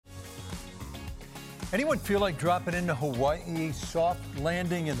Anyone feel like dropping into Hawaii? Soft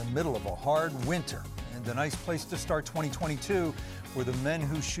landing in the middle of a hard winter. And a nice place to start 2022 for the men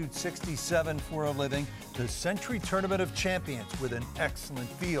who shoot 67 for a living, the Century Tournament of Champions with an excellent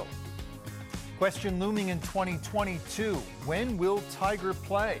field. Question looming in 2022, when will Tiger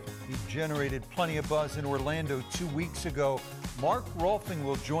play? He generated plenty of buzz in Orlando 2 weeks ago. Mark Rolfing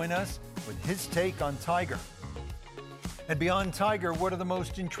will join us with his take on Tiger. And beyond Tiger, what are the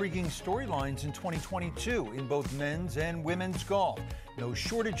most intriguing storylines in 2022 in both men's and women's golf? No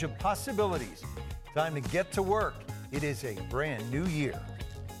shortage of possibilities. Time to get to work. It is a brand new year.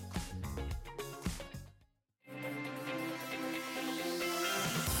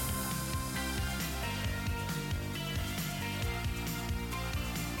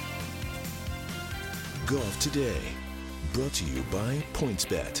 Golf Today, brought to you by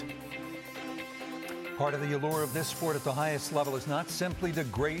PointsBet. Part of the allure of this sport at the highest level is not simply the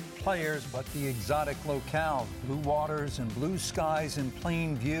great players, but the exotic locale. Blue waters and blue skies in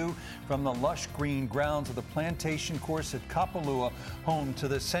plain view from the lush green grounds of the Plantation Course at Kapalua, home to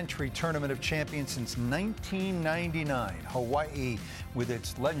the Century Tournament of Champions since 1999. Hawaii with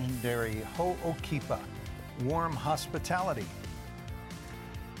its legendary Ho'okipa, warm hospitality.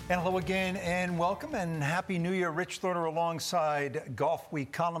 And hello again and welcome and Happy New Year. Rich Thorner alongside Golf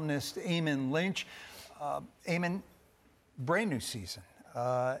Week columnist Eamon Lynch. Eamon, brand new season,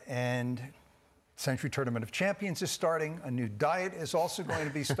 and Century Tournament of Champions is starting. A new diet is also going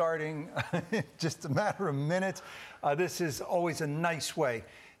to be starting in just a matter of minutes. This is always a nice way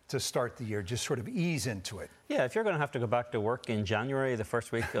to start the year, just sort of ease into it. Yeah, if you're going to have to go back to work in January, the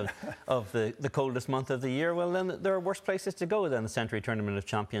first week of the coldest month of the year, well, then there are worse places to go than the Century Tournament of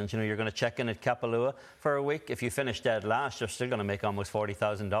Champions. You know, you're going to check in at Kapalua for a week. If you finish dead last, you're still going to make almost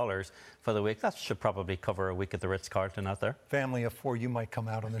 $40,000 for the week. That should probably cover a week at the Ritz-Carlton out there. Family of four, you might come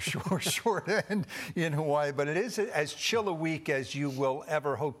out on the short end in Hawaii, but it is as chill a week as you will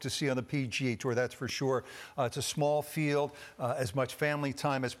ever hope to see on the PGA Tour, that's for sure. It's a small field, as much family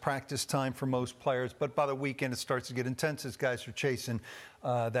time as practice time for most players, but by the weekend it starts to get intense as guys are chasing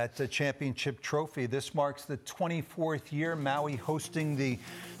that championship trophy. This marks the 24th year Maui hosting the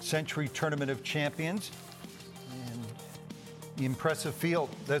Century Tournament of Champions. And the impressive field,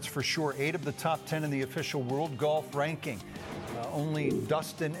 that's for sure. 8 of the top 10 in the official world golf ranking. Only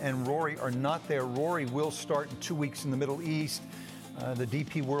Dustin and Rory are not there. Rory will start in 2 weeks in the Middle East, the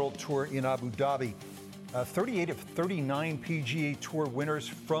DP World Tour in Abu Dhabi. 38 of 39 PGA Tour winners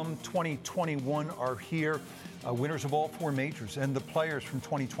from 2021 are here. Winners of all 4 majors and the players from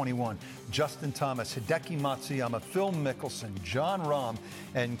 2021. Justin Thomas, Hideki Matsuyama, Phil Mickelson, Jon Rahm,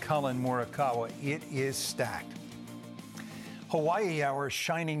 and Colin Morikawa. It is stacked. Hawaii, our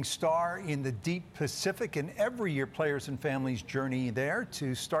shining star in the deep Pacific, and every year players and families journey there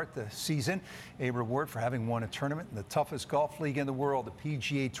to start the season. A reward for having won a tournament in the toughest golf league in the world, the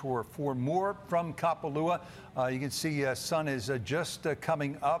PGA Tour. For more from Kapalua, you can see sun is just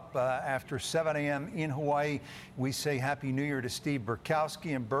coming up after 7 a.m. in Hawaii. We say Happy New Year to Steve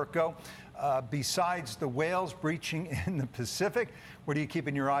Burkowski and Burko. Besides the whales breaching in the Pacific, what are you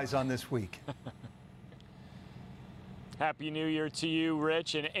keeping your eyes on this week? Happy New Year to you,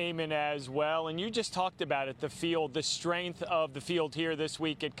 Rich, and Eamon as well. And you just talked about it, the field, the strength of the field here this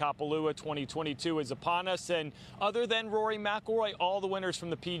week at Kapalua 2022 is upon us. And other than Rory McIlroy, all the winners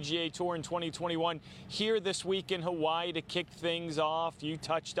from the PGA Tour in 2021 here this week in Hawaii to kick things off. You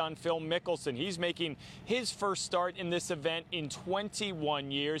touched on Phil Mickelson. He's making his first start in this event in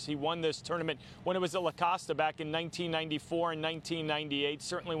 21 years. He won this tournament when it was at La Costa back in 1994 and 1998.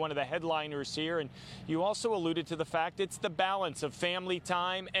 Certainly one of the headliners here. And you also alluded to the fact it's the balance of family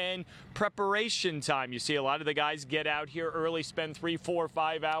time and preparation time. You see a lot of the guys get out here early, spend 3, 4,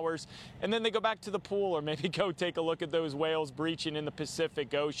 5 hours, and then they go back to the pool or maybe go take a look at those whales breaching in the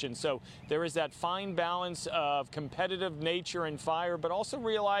Pacific Ocean. So there is that fine balance of competitive nature and fire, but also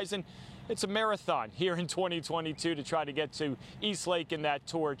realizing it's a marathon here in 2022 to try to get to East Lake in that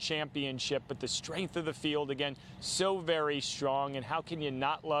Tour Championship. But the strength of the field, again, so very strong. And how can you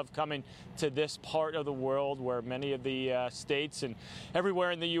not love coming to this part of the world where many of the states and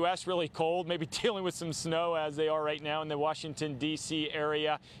everywhere in the U.S. really cold, maybe dealing with some snow as they are right now in the Washington, D.C.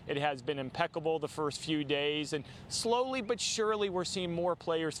 area. It has been impeccable the first few days. And slowly but surely we're seeing more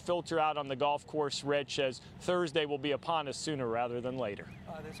players filter out on the golf course, Rich, as Thursday will be upon us sooner rather than later.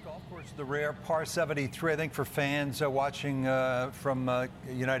 This golf course is the rare par 73, I think, for fans watching from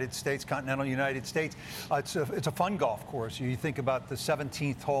United States, continental United States. It's a fun golf course. You think about the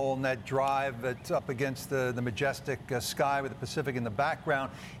 17th hole and that drive that's up against the majestic sky with the Pacific in the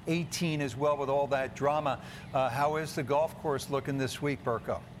background. 18 as well with all that drama. How is the golf course looking this week,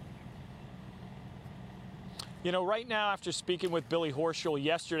 Burko? You know, right now, after speaking with Billy Horschel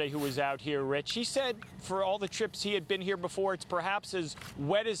yesterday, who was out here, Rich, he said for all the trips he had been here before, it's perhaps as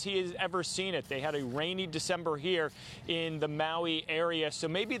wet as he has ever seen it. They had a rainy December here in the Maui area, so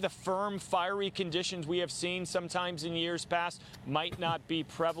maybe the firm, fiery conditions we have seen sometimes in years past might not be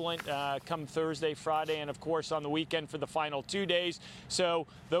prevalent come Thursday, Friday, and of course on the weekend for the final 2 days. So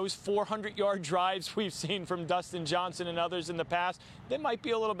those 400-yard drives we've seen from Dustin Johnson and others in the past, they might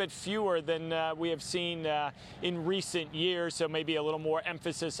be a little bit fewer than we have seen in recent years, so maybe a little more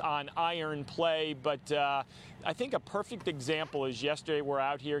emphasis on iron play. But I think a perfect example is yesterday we're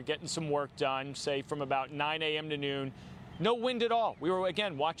out here getting some work done, say from about 9 a.m. to noon. No wind at all. We were,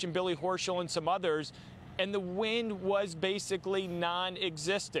 again, watching Billy Horschel and some others, and the wind was basically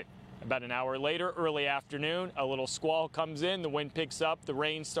non-existent. About an hour later, early afternoon, a little squall comes in, the wind picks up, the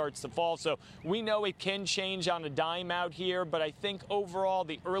rain starts to fall. So we know it can change on a dime out here, but I think overall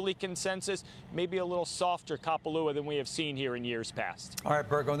the early consensus may be a little softer Kapalua than we have seen here in years past. All right,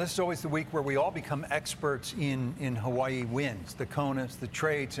 Burgo, this is always the week where we all become experts in Hawaii winds, the Konas, the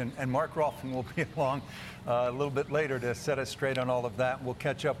trades, and Mark Rolfing will be along a little bit later to set us straight on all of that. We'll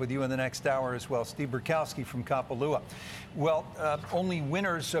catch up with you in the next hour as well. Steve Burkowski from Kapalua. Well, only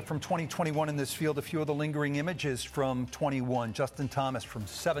winners from 2021 in this field. A few of the lingering images from 21. Justin Thomas from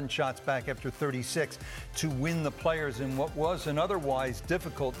 7 shots back after 36 to win the Players in what was an otherwise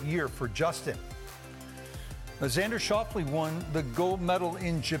difficult year for Justin. Xander Schauffele won the gold medal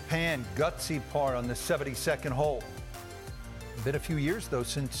in Japan. Gutsy par on the 72nd hole. Been a few years, though,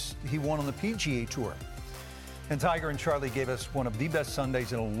 since he won on the PGA Tour. And Tiger and Charlie gave us one of the best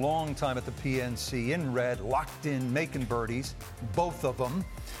Sundays in a long time at the PNC, in red, locked in, making birdies, both of them.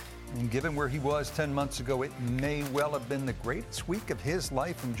 And given where he was 10 months ago, it may well have been the greatest week of his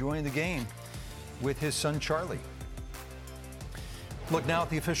life, enjoying the game with his son Charlie. Look now at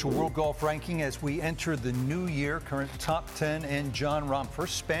the official World Golf Ranking as we enter the new year. Current top 10, and Jon Rahm,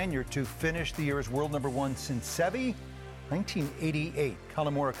 first Spaniard to finish the year as world number 1 since Seve 1988.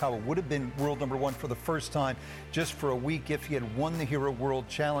 Collin Morikawa would have been world number 1 for the first time just for a week if he had won the Hero World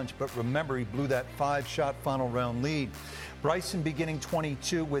Challenge. But remember, he blew that 5-shot final round lead. Bryson beginning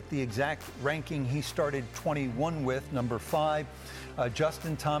 22 with the exact ranking he started 21 with, number 5.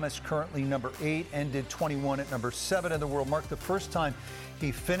 Justin Thomas currently number 8, ended 21 at number 7 in the world. Marked the first time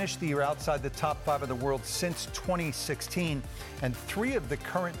he finished the year outside the top 5 of the world since 2016. And 3 of the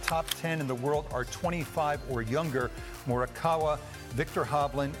current top 10 in the world are 25 or younger. Morikawa, Victor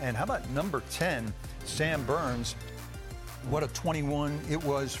Hovland, and how about number 10, Sam Burns? What a 21 it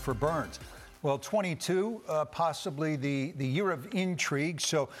was for Burns. Well, 22, possibly the year of intrigue.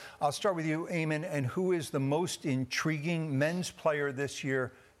 So I'll start with you, Eamon. And who is the most intriguing men's player this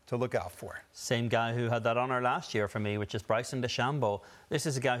year to look out for? Same guy who had that honour last year for me, which is Bryson DeChambeau. This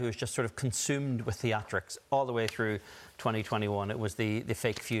is a guy who was just sort of consumed with theatrics all the way through 2021. It was the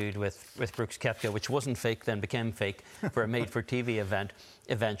fake feud with Brooks Koepka, which wasn't fake, then became fake for a made-for-TV event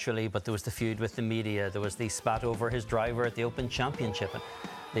eventually. But there was the feud with the media. There was the spat over his driver at the Open Championship. And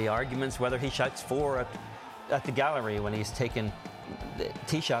the arguments whether he shouts 4 at the gallery when he's taken the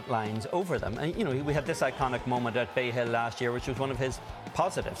tee-shot lines over them. And, you know, we had this iconic moment at Bay Hill last year, which was one of his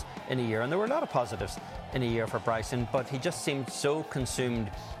positives in a year. And there were a lot of positives in a year for Bryson, but he just seemed so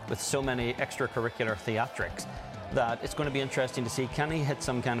consumed with so many extracurricular theatrics that it's going to be interesting to see, can he hit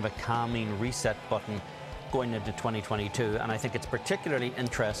some kind of a calming reset button going into 2022? And I think it's particularly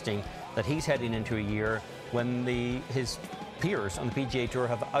interesting that he's heading into a year when his peers on the PGA Tour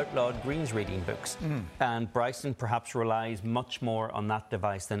have outlawed greens reading books. And Bryson perhaps relies much more on that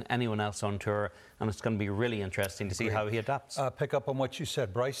device than anyone else on tour, and it's going to be really interesting to see how he adapts. Pick up on what you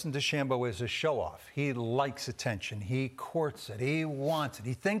said. Bryson DeChambeau is a show-off. He likes attention. He courts it. He wants it.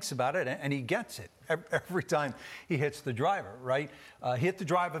 He thinks about it, and he gets it every time he hits the driver, right? He hit the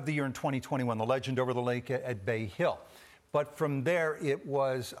drive of the year in 2021, the Legend over the Lake at Bay Hill. But from there, it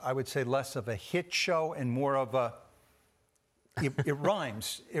was, I would say, less of a hit show and more of a it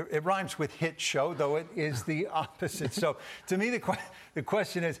rhymes. It rhymes with hit show, though it is the opposite. So to me, the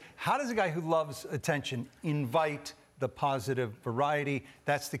question is, how does a guy who loves attention invite the positive variety?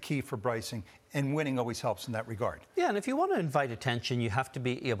 That's the key for Bryson, and winning always helps in that regard. Yeah, and if you want to invite attention, you have to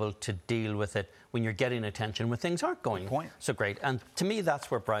be able to deal with it when you're getting attention, when things aren't going so great. And to me, that's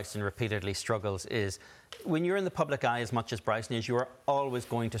where Bryson repeatedly struggles, is when you're in the public eye as much as Bryson is, you are always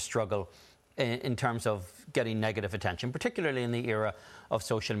going to struggle in terms of getting negative attention, particularly in the era of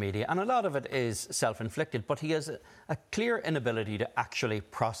social media. And a lot of it is self-inflicted, but he has a clear inability to actually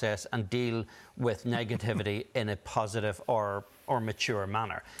process and deal with negativity in a positive or or mature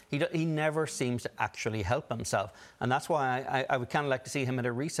manner. He never seems to actually help himself. And that's why I would kind of like to see him at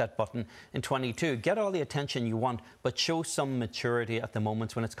a reset button in 22. Get all the attention you want, but show some maturity at the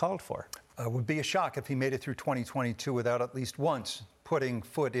moments when it's called for. Would be a shock if he made it through 2022 without at least once putting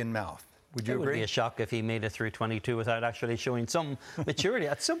foot in mouth. Would you agree? It would be a shock if he made it through 22 without actually showing some maturity.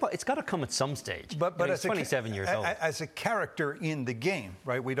 At some point, it's got to come at some stage. But he's 27 years old. As a character in the game,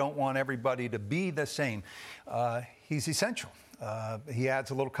 right? We don't want everybody to be the same. He's essential. He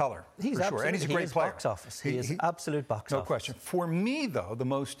adds a little color, he's for sure. And he's a great player. Box office. He is absolute box office. No question. For me, though, the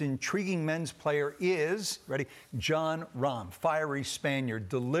most intriguing men's player is, ready, Jon Rahm, fiery Spaniard,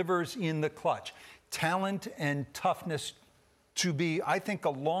 delivers in the clutch. Talent and toughness to be, I think, a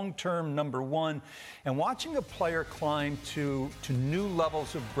long-term number one. And watching a player climb to new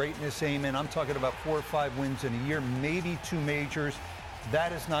levels of greatness, Eamon, I'm talking about 4 or 5 wins in a year, maybe 2 majors.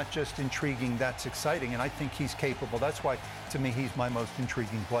 That is not just intriguing, that's exciting, and I think he's capable. That's why, to me, he's my most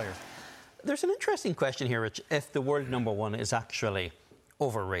intriguing player. There's an interesting question here, Rich, if the world number one is actually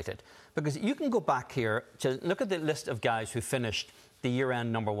overrated. Because you can go back here to look at the list of guys who finished the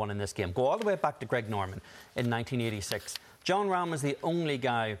year-end number one in this game. Go all the way back to Greg Norman in 1986. Jon Rahm is the only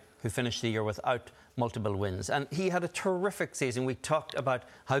guy who finished the year without multiple wins. And he had a terrific season. We talked about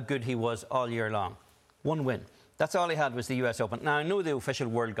how good he was all year long. 1 win. That's all he had was the US Open. Now, I know the official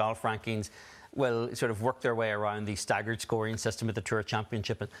world golf rankings will sort of work their way around the staggered scoring system at the Tour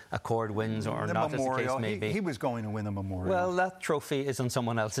Championship and accord wins or the not, Memorial, as the case may be. He was going to win the Memorial. Well, that trophy is on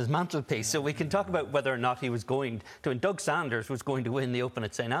someone else's mantelpiece, so we can talk about whether or not he was going to. And Doug Sanders was going to win the Open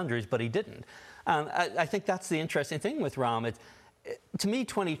at St Andrews, but he didn't. And I think that's the interesting thing with Rahm. To me,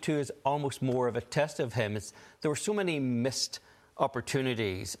 22 is almost more of a test of him. There were so many missed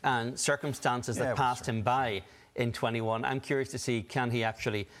opportunities and circumstances that passed him by in 21. I'm curious to see, can he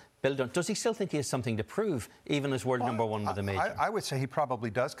actually build on? Does he still think he has something to prove, even as world number one with a major? I would say he probably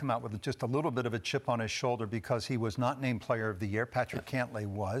does come out with just a little bit of a chip on his shoulder because he was not named Player of the Year. Patrick Cantlay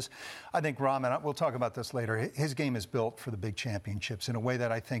was. I think Rahm, and we'll talk about this later, his game is built for the big championships in a way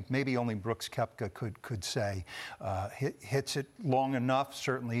that I think maybe only Brooks Koepka could say. Hits it long enough.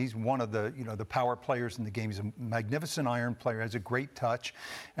 Certainly, he's one of the the power players in the game. He's a magnificent iron player. Has a great touch,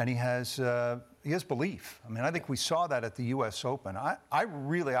 and he has belief. I mean, I think we saw that at the U.S. Open. I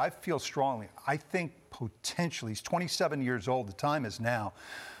feel strongly. I think potentially, he's 27 years old. The time is now.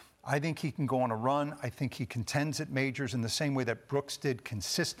 I think he can go on a run. I think he contends at majors in the same way that Brooks did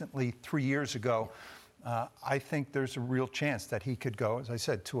consistently 3 years ago. I think there's a real chance that he could go, as I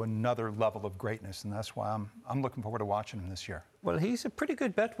said, to another level of greatness, and that's why I'm looking forward to watching him this year. Well, he's a pretty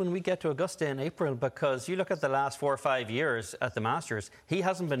good bet when we get to Augusta in April, because you look at the last 4 or 5 years at the Masters, he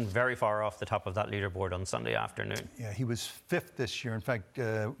hasn't been very far off the top of that leaderboard on Sunday afternoon. Yeah, he was 5th this year. In fact,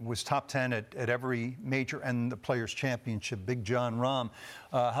 was top 10 at every major and the Players' Championship. Big Jon Rahm.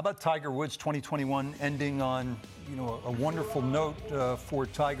 How about Tiger Woods 2021 ending on a wonderful note for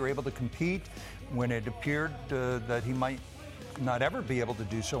Tiger, able to compete when it appeared that he might not ever be able to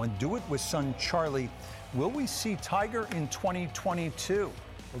do so, and do it with son Charlie. Will we see Tiger in 2022?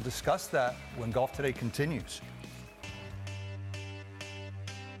 We'll discuss that when Golf Today continues.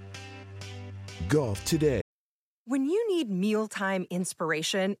 Golf Today. When you need mealtime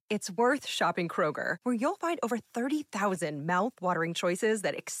inspiration, it's worth shopping Kroger, where you'll find over 30,000 mouth-watering choices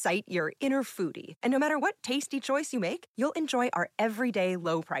that excite your inner foodie. And no matter what tasty choice you make, you'll enjoy our everyday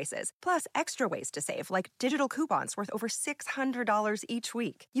low prices, plus extra ways to save, like digital coupons worth over $600 each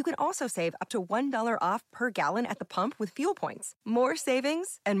week. You can also save up to $1 off per gallon at the pump with fuel points. More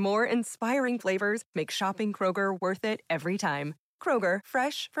savings and more inspiring flavors make shopping Kroger worth it every time. Kroger,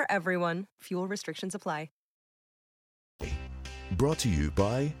 fresh for everyone. Fuel restrictions apply. Brought to you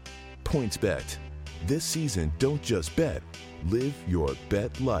by PointsBet. This season, don't just bet, live your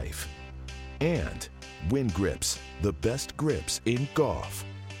bet life. And Win Grips, the best grips in golf.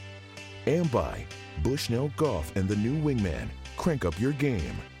 And by Bushnell Golf and the new Wingman. Crank up your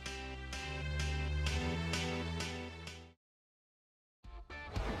game.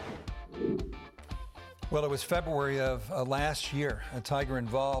 Well, it was February of last year. A Tiger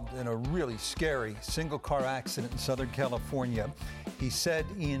involved in a really scary single-car accident in Southern California. He said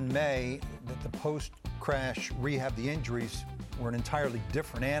in May that the post-crash rehab, the injuries were an entirely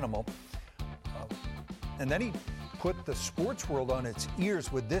different animal. And then he put the sports world on its ears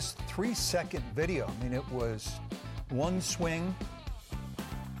with this 3-second video. I mean, it was one swing,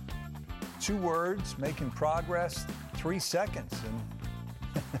 2 words, making progress, 3 seconds.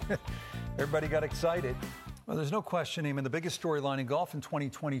 And everybody got excited. Well, there's no question, Eamon, the biggest storyline in golf in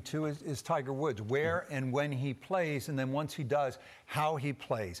 2022 is Tiger Woods, where and when he plays, and then once he does, how he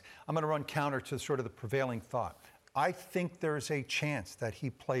plays. I'm going to run counter to sort of the prevailing thought. I think there's a chance that he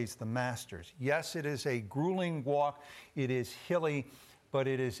plays the Masters. Yes, it is a grueling walk. It is hilly, but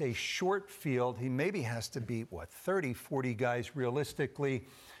it is a short field. He maybe has to beat, 30, 40 guys realistically.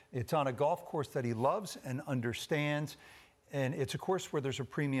 It's on a golf course that he loves and understands. And it's a course where there's a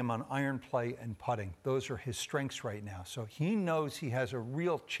premium on iron play and putting. Those are his strengths right now. So he knows he has a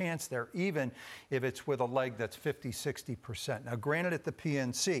real chance there, even if it's with a leg that's 50, 60%. Now, granted, at the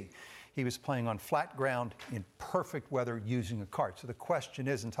PNC, he was playing on flat ground in perfect weather using a cart. So the question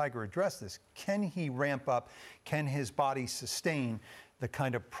is, and Tiger addressed this, can he ramp up? Can his body sustain the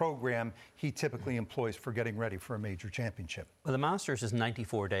kind of program he typically employs for getting ready for a major championship? Well, the Masters is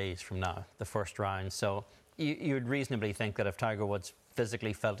 94 days from now, the first round. So you'd reasonably think that if Tiger Woods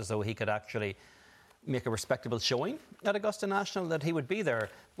physically felt as though he could actually make a respectable showing at Augusta National, that he would be there.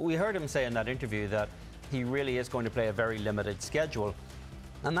 But we heard him say in that interview that he really is going to play a very limited schedule.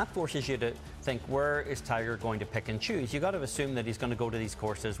 And that forces you to think, where is Tiger going to pick and choose? You've got to assume that he's going to go to these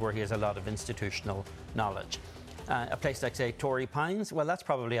courses where he has a lot of institutional knowledge. A place like, say, Torrey Pines, well, that's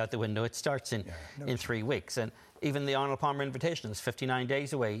probably out the window. It starts in 3 weeks. And even the Arnold Palmer Invitational is 59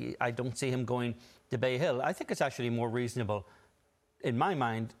 days away. I don't see him going to Bay Hill. I think it's actually more reasonable, in my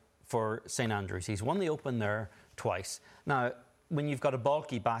mind, for St Andrews. He's won the Open there twice. Now, when you've got a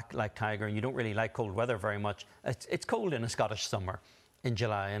bulky back like Tiger and you don't really like cold weather very much, it's cold in a Scottish summer in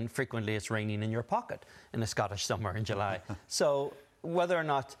July, and frequently it's raining in your pocket in a Scottish summer in July. So whether or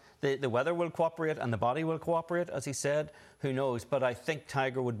not the weather will cooperate and the body will cooperate, as he said, who knows? But I think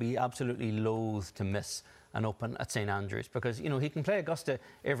Tiger would be absolutely loath to miss an Open at St Andrews, because he can play Augusta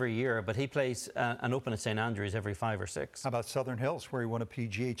every year, but he plays an Open at St Andrews every 5 or 6. How about Southern Hills, where he won a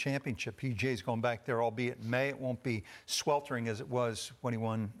PGA championship? PGA's going back there, albeit in May. It won't be sweltering as it was when he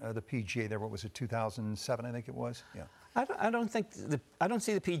won the PGA there. What was it, 2007, I think it was? Yeah. I don't see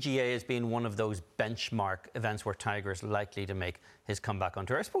the PGA as being one of those benchmark events where Tiger is likely to make his comeback on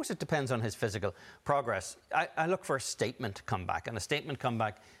tour. I suppose it depends on his physical progress. I look for a statement comeback, and a statement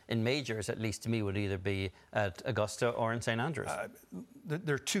comeback in majors, at least to me, would either be at Augusta or in St Andrews.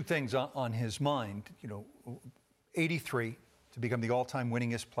 There are two things on his mind. 83 to become the all-time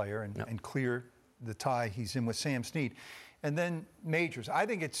winningest player and clear the tie he's in with Sam Snead. And then majors. I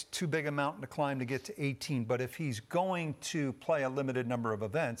think it's too big a mountain to climb to get to 18, but if he's going to play a limited number of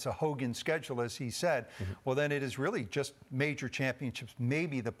events, a Hogan schedule, as he said, well, then it is really just major championships,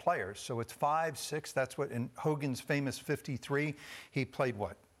 maybe the players. So it's 5, 6, that's what, in Hogan's famous 53, he played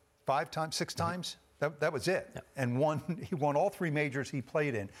what, 5 times, 6 times? That was it. Yep. And he won all 3 majors he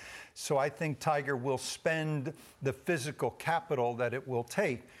played in. So I think Tiger will spend the physical capital that it will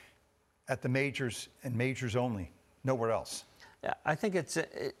take at the majors and majors only. Nowhere else. Yeah, I think it's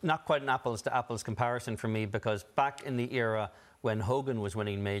not quite an apples to apples comparison for me, because back in the era when Hogan was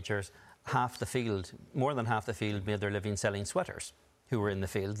winning majors, more than half the field made their living selling sweaters who were in the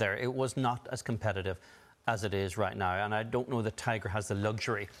field there. It was not as competitive as it is right now. And I don't know that Tiger has the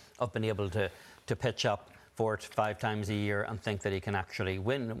luxury of being able to pitch up 4 to 5 times a year and think that he can actually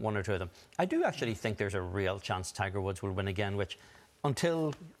win 1 or 2 of them. I do actually think there's a real chance Tiger Woods will win again, which,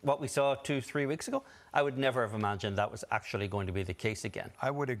 until what we saw 2-3 weeks ago, I would never have imagined that was actually going to be the case again.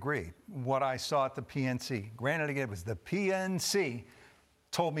 I would agree. What I saw at the PNC, granted again, it was the PNC,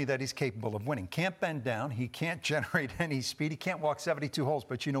 told me that he's capable of winning. Can't bend down. He can't generate any speed. He can't walk 72 holes.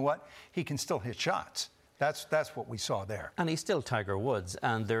 But you know what? He can still hit shots. That's what we saw there. And he's still Tiger Woods,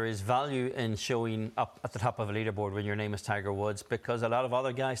 and there is value in showing up at the top of a leaderboard when your name is Tiger Woods, because a lot of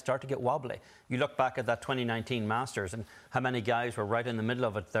other guys start to get wobbly. You look back at that 2019 Masters and how many guys were right in the middle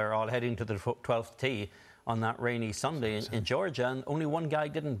of it. They're all heading to the 12th tee on that rainy Sunday in Georgia, and only one guy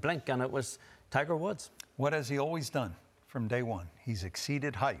didn't blink, and it was Tiger Woods. What has he always done from day one? He's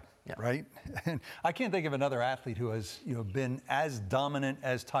exceeded hype. Yeah. Right? And I can't think of another athlete who has been as dominant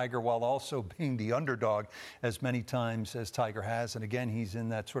as Tiger while also being the underdog as many times as Tiger has. And again, he's in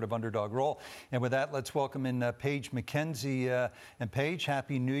that sort of underdog role. And with that, let's welcome in Paige McKenzie. And Paige,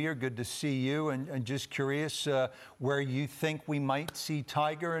 Happy New Year. Good to see you. And just curious where you think we might see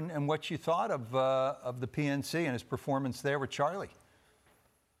Tiger and what you thought of the PNC and his performance there with Charlie.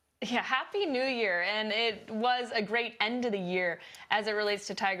 Yeah, Happy New Year. And it was a great end of the year as it relates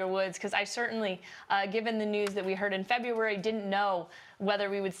to Tiger Woods, because I certainly, given the news that we heard in February, didn't know whether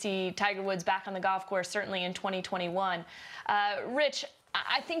we would see Tiger Woods back on the golf course, certainly in 2021. Rich,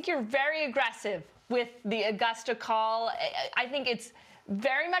 I think you're very aggressive with the Augusta call. I think it's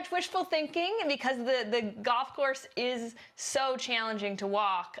Very much wishful thinking because the golf course is so challenging to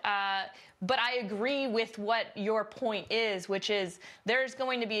walk. But I agree with what your point is, which is there's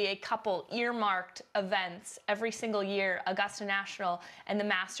going to be a couple earmarked events every single year. Augusta National and the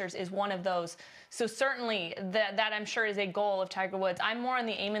Masters is one of those. So certainly that I'm sure is a goal of Tiger Woods. I'm more on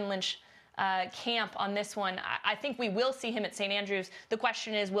the Eamon Lynch camp on this one. I think we will see him at St. Andrews. The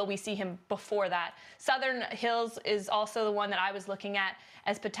question is, will we see him before that? Southern Hills is also the one that I was looking at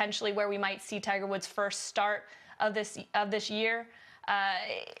as potentially where we might see Tiger Woods' first start of this year.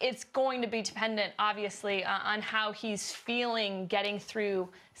 It's going to be dependent, obviously, on how he's feeling getting through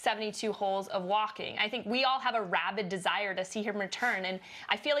 72 holes of walking. I think we all have a rabid desire to see him return, and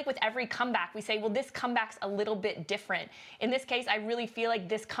I feel like with every comeback, we say, well, this comeback's a little bit different. In this case, I really feel like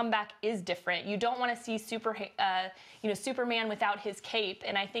this comeback is different. You don't want to see Superman without his cape,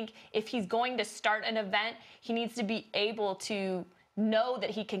 and I think if he's going to start an event, he needs to be able to know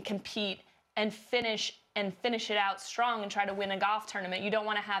that he can compete and finish it out strong and try to win a golf tournament. You don't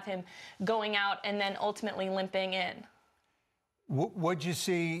want to have him going out and then ultimately limping in. What'd you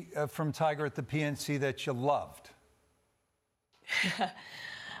see from Tiger at the PNC that you loved?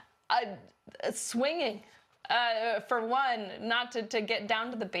 Swinging. For one, not to get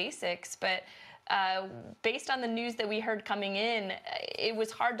down to the basics, but based on the news that we heard coming in, it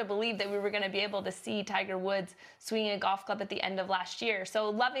was hard to believe that we were going to be able to see Tiger Woods swinging a golf club at the end of last year. So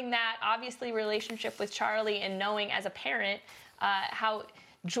loving that, obviously relationship with Charlie and knowing as a parent how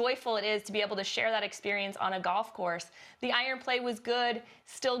joyful it is to be able to share that experience on a golf course. The iron play was good,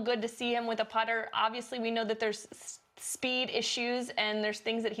 still good to see him with a putter. Obviously, we know that there's speed issues and there's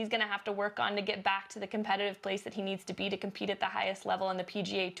things that he's going to have to work on to get back to the competitive place that he needs to be to compete at the highest level on the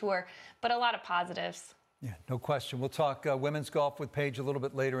PGA Tour, but a lot of positives. Yeah, no question. We'll talk women's golf with Paige a little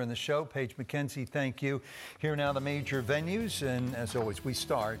bit later in the show. Paige McKenzie, thank you. Here now the major venues, and as always, we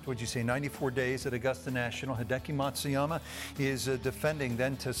start, what'd you say, 94 days at Augusta National. Hideki Matsuyama is defending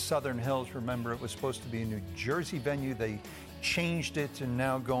then to Southern Hills. Remember, it was supposed to be a New Jersey venue. They changed it and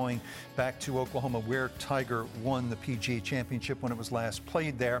now going back to Oklahoma where Tiger won the PGA Championship when it was last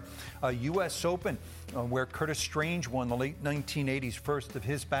played there. U.S. Open where Curtis Strange won the late 1980s first of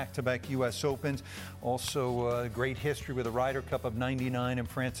his back-to-back U.S. Opens. Also great history with the Ryder Cup of 99 and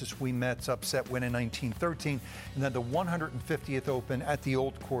Francis Ouimet's upset win in 1913. And then the 150th Open at the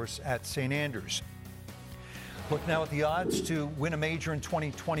Old Course at St. Andrews. Look now at the odds to win a major in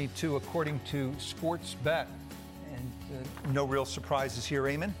 2022 according to Sportsbet. No real surprises here,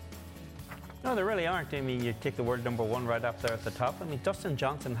 Eamon? No, there really aren't. I mean, you take the world number one right up there at the top. I mean, Dustin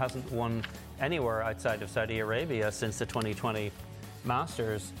Johnson hasn't won anywhere outside of Saudi Arabia since the 2020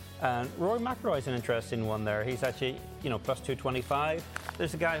 Masters. And Rory McIlroy's an interesting one there. He's actually, plus 225.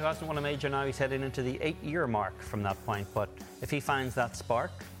 There's a guy who hasn't won a major now. He's heading into the 8-year mark from that point. But if he finds that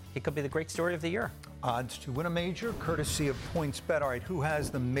spark, he could be the great story of the year. Odds to win a major, courtesy of PointsBet. All right, who has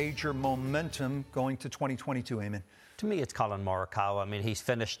the major momentum going to 2022, Eamon? To me, it's Colin Morikawa. I mean, he's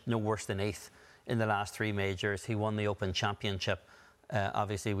finished no worse than 8th in the last 3 majors. He won the Open Championship.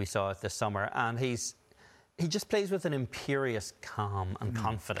 Obviously, we saw it this summer. And he just plays with an imperious calm and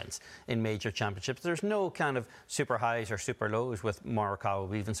confidence in major championships. There's no kind of super highs or super lows with Morikawa.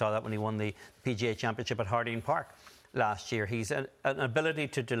 We even saw that when he won the PGA Championship at Harding Park last year. He's an ability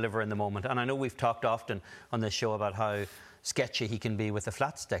to deliver in the moment. And I know we've talked often on this show about how sketchy he can be with a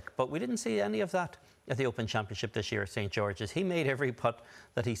flat stick, but we didn't see any of that at the Open Championship this year at St. George's. He made every putt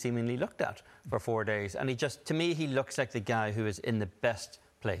that he seemingly looked at for 4 days. And to me, he looks like the guy who is in the best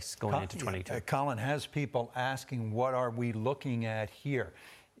place going into 22. Colin has people asking, what are we looking at here?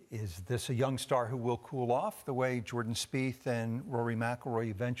 Is this a young star who will cool off the way Jordan Spieth and Rory McIlroy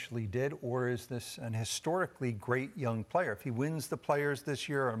eventually did, or is this an historically great young player? If he wins the Players this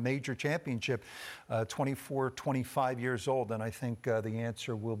year, a major championship, 24, 25 years old, then I think the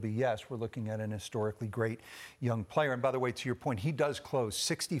answer will be yes. We're looking at an historically great young player. And by the way, to your point, he does close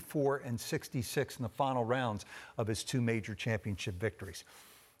 64 and 66 in the final rounds of his 2 major championship victories.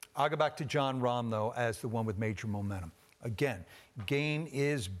 I'll go back to Jon Rahm, though, as the one with major momentum. Again, game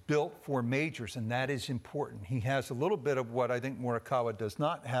is built for majors, and that is important. He has a little bit of what I think Morikawa does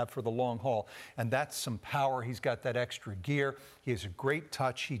not have for the long haul, and that's some power. He's got that extra gear. He has a great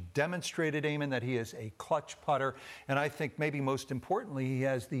touch. He demonstrated, Eamon, that he is a clutch putter, and I think maybe most importantly, he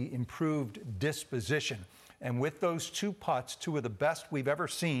has the improved disposition. And with those 2 putts, 2 of the best we've ever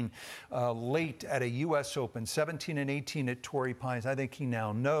seen late at a U.S. Open, 17 and 18 at Torrey Pines, I think he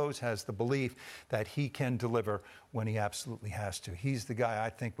now knows, has the belief that he can deliver when he absolutely has to. He's the guy, I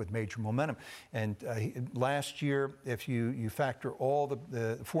think, with major momentum. And last year, if you factor all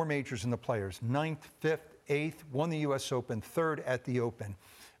the 4 majors and the players, 9th, 5th, 8th, won the U.S. Open, 3rd at the Open.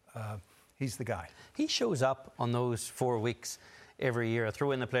 He's the guy. He shows up on those 4 weeks every year.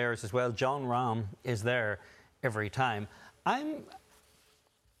 Throw in the players as well. Jon Rahm is there every time.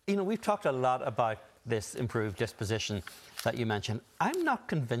 We've talked a lot about this improved disposition that you mentioned. I'm not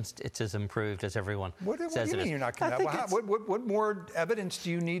convinced it's as improved as everyone says it is. What do you mean you're not convinced? What more evidence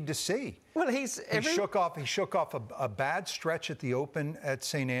do you need to see? Well, he shook off a bad stretch at the Open at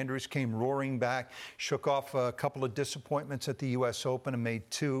St. Andrews, came roaring back, shook off a couple of disappointments at the U.S. Open and made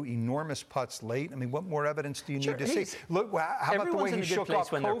 2 enormous putts late. I mean, what more evidence do you need to see? Look, how about the way he shook off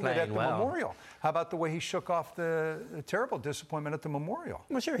COVID at the Memorial? How about the way he shook off the terrible disappointment at the Memorial?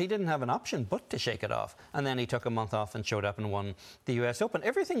 Well, sure, he didn't have an option but to shake it off. And then he took a month off and showed up and won the U.S. Open.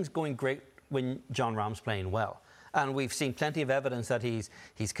 Everything's going great when Jon Rahm's playing well. And we've seen plenty of evidence that he's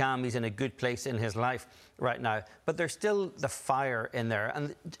calm, he's in a good place in his life right now. But there's still the fire in there.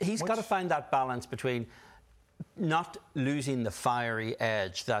 And he's got to find that balance between not losing the fiery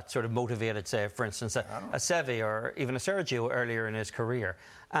edge that sort of motivated, say, for instance, a Seve or even a Sergio earlier in his career.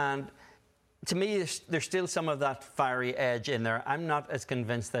 And to me, there's still some of that fiery edge in there. I'm not as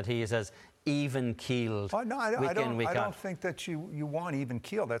convinced that he is as even-keeled week in, week out. I don't think that you want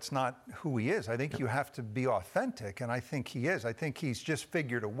even-keeled. That's not who he is. I think you have to be authentic, and I think he is. I think he's just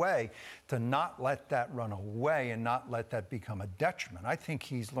figured a way to not let that run away and not let that become a detriment. I think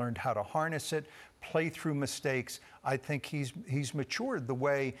he's learned how to harness it, play through mistakes. I think he's matured the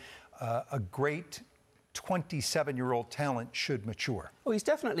way a great 27-year-old talent should mature. Well, he's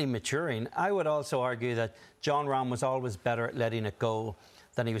definitely maturing. I would also argue that Jon Rahm was always better at letting it go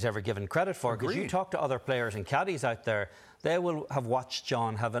than he was ever given credit for. Because you talk to other players and caddies out there, they will have watched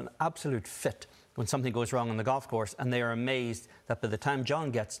Jon have an absolute fit when something goes wrong on the golf course, and they are amazed that by the time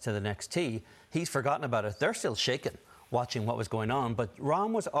Jon gets to the next tee, he's forgotten about it. They're still shaken watching what was going on, but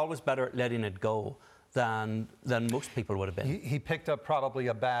Rahm was always better at letting it go than most people would have been. He picked up probably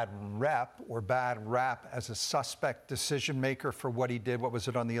a bad rep as a suspect decision maker for what he did. What was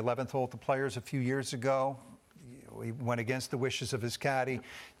it, on the 11th hole at the Players a few years ago? He went against the wishes of his caddy,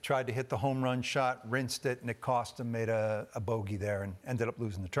 tried to hit the home run shot, rinsed it, and it cost him, made a bogey there, and ended up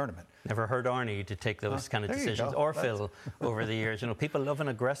losing the tournament. Never heard Arnie to take those kind of decisions, or Phil, over the years. People love an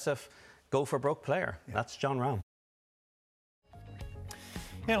aggressive, go-for-broke player. Yeah. That's Jon Rahm.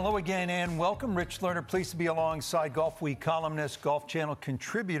 And hello again, and welcome. Rich Lerner, pleased to be alongside Golf Week columnist, Golf Channel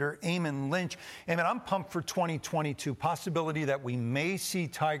contributor Eamon Lynch. Eamon, I'm pumped for 2022. Possibility that we may see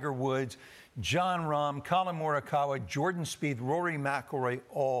Tiger Woods, Jon Rahm, Colin Morikawa, Jordan Spieth, Rory McIlroy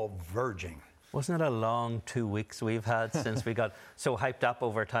all verging. Wasn't it a long 2 weeks we've had since we got so hyped up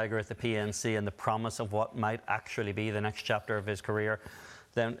over Tiger at the PNC and the promise of what might actually be the next chapter of his career?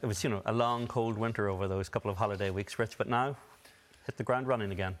 Then it was, a long, cold winter over those couple of holiday weeks, Rich. But now, hit the ground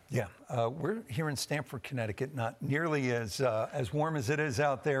running again. Yeah, we're here in Stamford, Connecticut, not nearly as warm as it is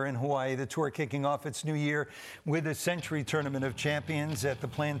out there in Hawaii. The tour kicking off its new year with the Century Tournament of Champions at the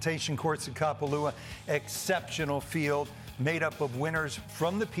Plantation Courts at Kapalua. Exceptional field made up of winners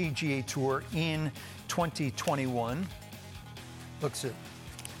from the PGA Tour in 2021. Looks at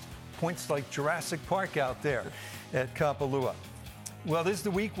points like Jurassic Park out there at Kapalua. Well, this is the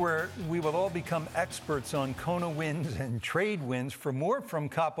week where we will all become experts on Kona winds and trade winds. For more from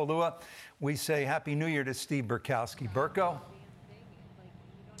Kapalua, we say Happy New Year to Steve Burkowski. Burko?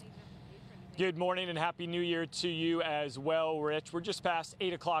 Good morning and Happy New Year to you as well, Rich. We're just past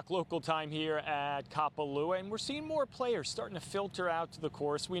 8 o'clock local time here at Kapalua, and we're seeing more players starting to filter out to the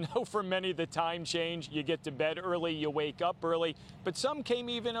course. We know for many the time change, you get to bed early, you wake up early, but some came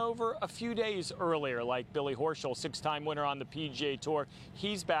even over a few days earlier, like Billy Horschel, 6-time winner on the PGA Tour.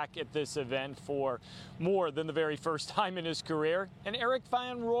 He's back at this event for more than the very first time in his career. And Erik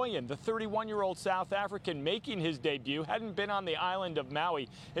van Rooyen, the 31-year-old South African, making his debut, hadn't been on the island of Maui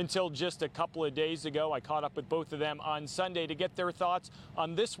until just a couple of days ago. I caught up with both of them on Sunday to get their thoughts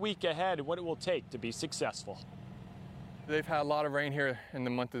on this week ahead and what it will take to be successful. They've had a lot of rain here in the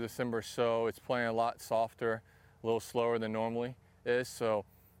month of December, so it's playing a lot softer, a little slower than normally is. So,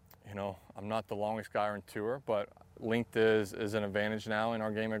 I'm not the longest guy on tour, but length is an advantage now in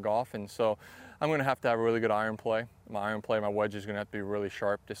our game of golf, and so I'm going to have a really good iron play. My wedge is going to have to be really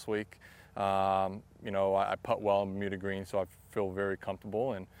sharp this week. I putt well in Bermuda Green, so I feel very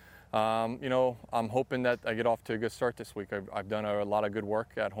comfortable. And I'm hoping that I get off to a good start this week. I've done a lot of good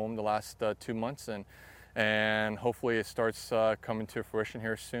work at home the last 2 months, and and hopefully it starts coming to fruition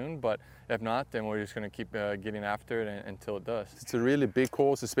here soon. But if not, then we're just going to keep getting after it until it does. It's a really big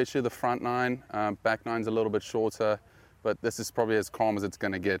course, especially the front nine. Back nine's a little bit shorter, but this is probably as calm as it's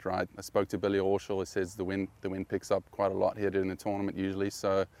going to get, right? I spoke to Billy Horschel. He says the wind picks up quite a lot here during the tournament usually,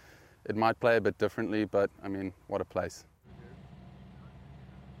 so it might play a bit differently, but I mean, what a place.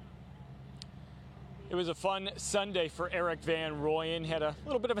 It was a fun Sunday for Erik van Rooyen. Had a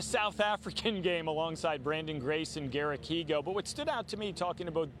little bit of a South African game alongside Brandon Grace and Garrick Higo. But what stood out to me talking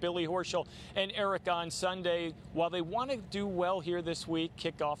about Billy Horschel and Erik on Sunday, while they want to do well here this week,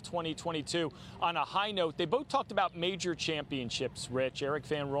 kick off 2022 on a high note, they both talked about major championships, Rich. Erik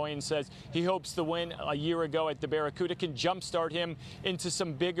van Rooyen says he hopes the win a year ago at the Barracuda can jumpstart him into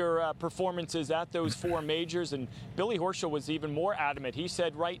some bigger performances at those 4 majors. And Billy Horschel was even more adamant. He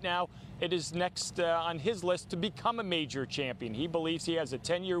said right now it is next on his list to become a major champion. He believes he has a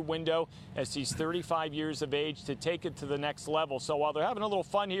 10-year window as he's 35 years of age to take it to the next level. So while they're having a little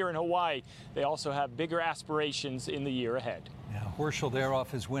fun here in Hawaii, they also have bigger aspirations in the year ahead. Yeah, Horschel there off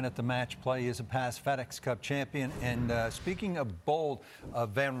his win at the match play is a past FedEx Cup champion. And speaking of bold,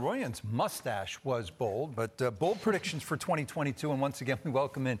 Van Rooyen's mustache was bold, but bold predictions for 2022. And once again, we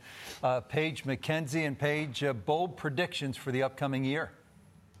welcome in Paige McKenzie. And Paige, bold predictions for the upcoming year.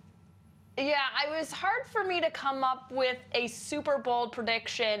 Yeah, it was hard for me to come up with a super bold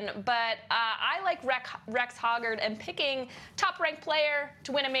prediction, but I like Rex Hoggard and picking top-ranked player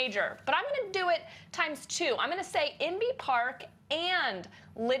to win a major. But I'm going to do it times 2. I'm going to say Inbee Park and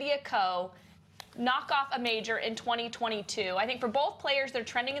Lydia Ko knock off a major in 2022. I think for both players, they're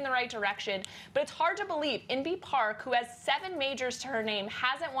trending in the right direction, but it's hard to believe Inbee Park, who has 7 majors to her name,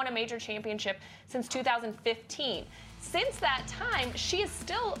 hasn't won a major championship since 2015. Since that time, she is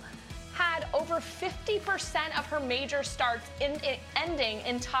still had over 50% of her major starts ending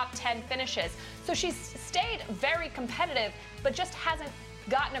in top 10 finishes. So she's stayed very competitive, but just hasn't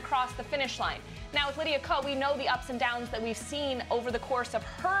gotten across the finish line. Now with Lydia Ko, we know the ups and downs that we've seen over the course of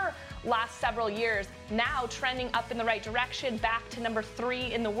her last several years, now trending up in the right direction, back to number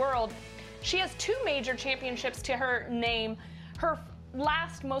 3 in the world. She has 2 major championships to her name. Her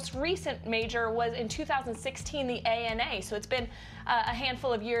most recent major was in 2016, the ANA, so it's been a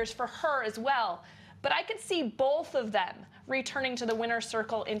handful of years for her as well. But I could see both of them returning to the winner's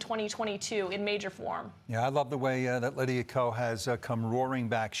circle in 2022 in major form. Yeah, I love the way that Lydia Ko has come roaring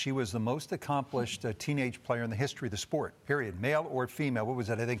back. She was the most accomplished teenage player in the history of the sport, period, male or female. What was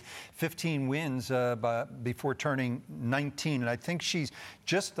that? I think 15 wins before turning 19. And I think she's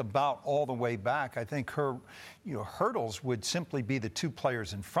just about all the way back. I think her hurdles would simply be the 2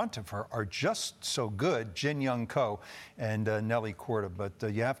 players in front of her are just so good, Jin Young Ko and Nelly Korda.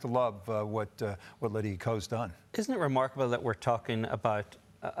 But you have to love what Lydia Ko's done. Isn't it remarkable that we're talking about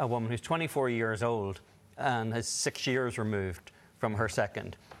a woman who's 24 years old and has 6 years removed from her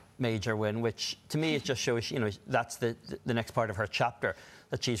second major win, which to me it just shows, that's the next part of her chapter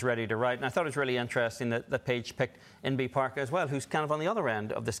that she's ready to write. And I thought it was really interesting that Paige picked Inbee Park as well, who's kind of on the other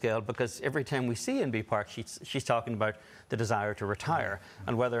end of the scale, because every time we see Inbee Park, she's talking about the desire to retire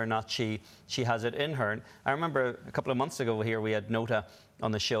and whether or not she has it in her. And I remember a couple of months ago here we had Nota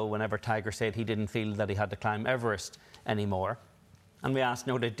on the show whenever Tiger said he didn't feel that he had to climb Everest anymore. And we asked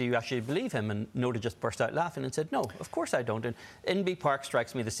Nota, do you actually believe him? And Nota just burst out laughing and said, no, of course I don't. And Inbee Park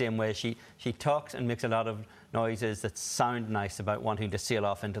strikes me the same way. She talks and makes a lot of noises that sound nice about wanting to sail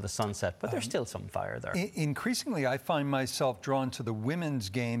off into the sunset, but there's still some fire there. Increasingly, I find myself drawn to the women's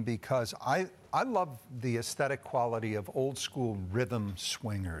game because I love the aesthetic quality of old school rhythm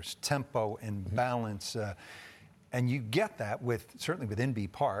swingers, tempo and balance. And you get that certainly with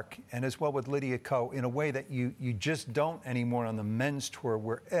Inbee Park and as well with Lydia Ko in a way that you just don't anymore on the men's tour,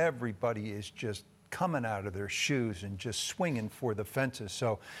 where everybody is just coming out of their shoes and just swinging for the fences.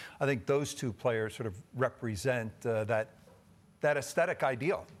 So I think those 2 players sort of represent that aesthetic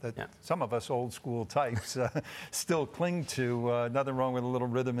ideal that some of us old school types still cling to. Nothing wrong with a little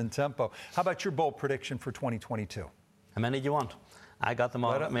rhythm and tempo. How about your bold prediction for 2022? How many do you want? I got them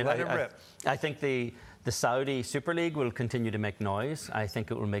all. Let it rip. I think the Saudi Super League will continue to make noise. I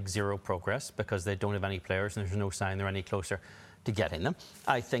think it will make 0 progress because they don't have any players and there's no sign they're any closer to getting them.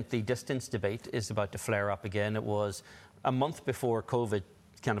 I think the distance debate is about to flare up again. It was a month before COVID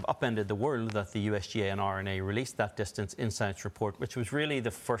kind of upended the world that the USGA and R&A released that Distance Insights report, which was really the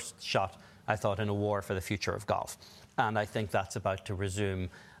first shot, I thought, in a war for the future of golf. And I think that's about to resume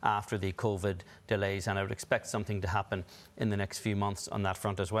after the COVID delays, and I would expect something to happen in the next few months on that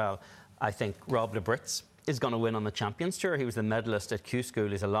front as well. I think Rob Labritz is going to win on the Champions Tour. He was the medalist at Q School.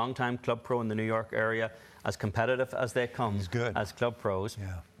 He's a long-time club pro in the New York area, as competitive as they come. He's good. As club pros.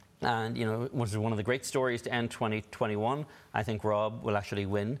 Yeah. And, you know, it was one of the great stories to end 2021. I think Rob will actually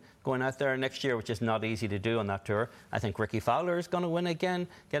win going out there next year, which is not easy to do on that tour. I think Ricky Fowler is going to win again,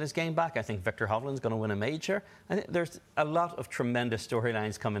 get his game back. I think Victor Hovland's going to win a major. I think there's a lot of tremendous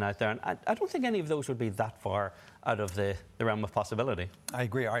storylines coming out there, and I don't think any of those would be that far out of the realm of possibility. I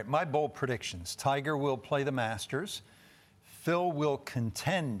agree. All right, my bold predictions. Tiger will play the Masters. Phil will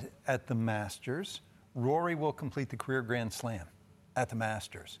contend at the Masters. Rory will complete the career Grand Slam at the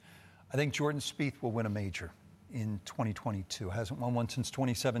Masters. I think Jordan Spieth will win a major in 2022. Hasn't won one since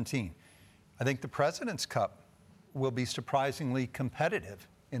 2017. I think the President's Cup will be surprisingly competitive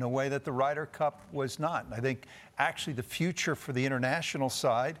in a way that the Ryder Cup was not. I think actually the future for the international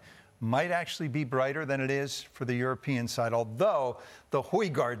side might actually be brighter than it is for the European side, although the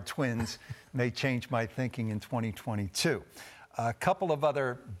Højgaard twins may change my thinking in 2022. A couple of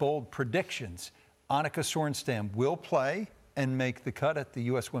other bold predictions. Annika Sorenstam will play and make the cut at the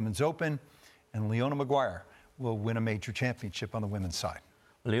U.S. Women's Open, and Leona Maguire will win a major championship on the women's side.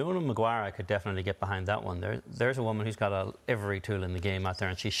 Leona Maguire, I could definitely get behind that one. There's a woman who's got every tool in the game out there,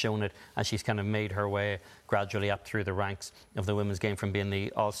 and she's shown it, and she's kind of made her way gradually up through the ranks of the women's game from being the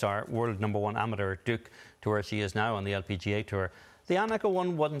all-star world #1 amateur at Duke to where she is now on the LPGA Tour. The Annika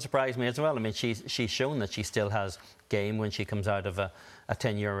one wouldn't surprise me as well. I mean, she's shown that she still has game when she comes out of a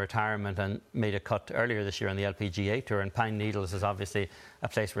 10-year retirement and made a cut earlier this year on the LPGA Tour. And Pine Needles is obviously a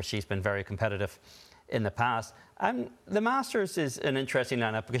place where she's been very competitive in the past. The Masters is an interesting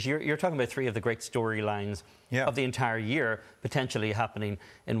lineup because you're talking about three of the great storylines of the entire year potentially happening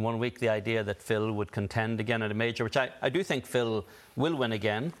in 1 week. The idea that Phil would contend again at a major, which I do think Phil will win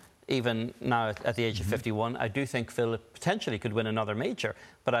again. Even now at the age of 51, I do think Phil potentially could win another major,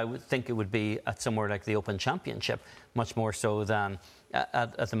 but I would think it would be at somewhere like the Open Championship, much more so than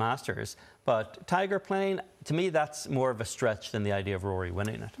at the Masters. But Tiger playing, to me, that's more of a stretch than the idea of Rory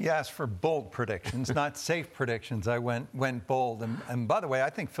winning it. You asked for bold predictions, not safe predictions. I went bold. And by the way, I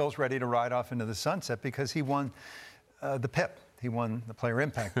think Phil's ready to ride off into the sunset because he won the PIP. He won the Player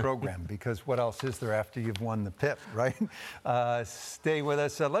Impact Program because what else is there after you've won the PIP, right? Stay with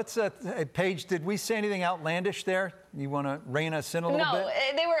us. Paige, did we say anything outlandish there? You want to rein us in a little bit?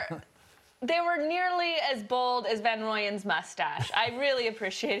 No, they were nearly as bold as Van Rooyen's mustache. I really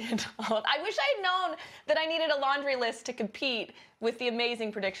appreciated all of it. I wish I had known that I needed a laundry list to compete with the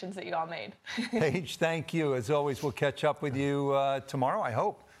amazing predictions that you all made. Paige, thank you. As always, we'll catch up with you tomorrow, I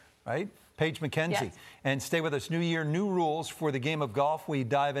hope, right? Paige McKenzie. Yes. And stay with us. New year, new rules for the game of golf. We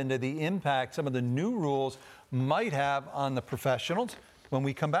dive into the impact some of the new rules might have on the professionals when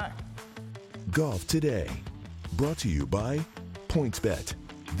we come back. Golf Today, brought to you by PointsBet.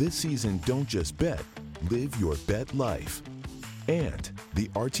 This season, don't just bet, live your bet life. And the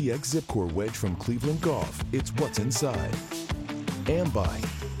RTX Zipcore wedge from Cleveland Golf. It's what's inside. And by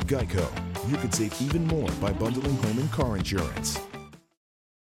Geico. You could save even more by bundling home and car insurance.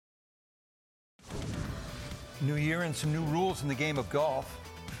 New year and some new rules in the game of golf.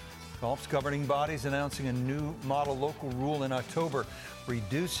 Golf's governing bodies announcing a new model local rule in October,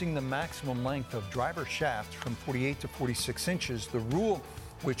 reducing the maximum length of driver shafts from 48 to 46 inches. The rule,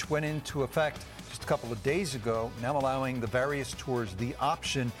 which went into effect just a couple of days ago, now allowing the various tours the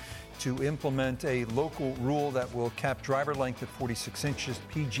option to implement a local rule that will cap driver length at 46 inches.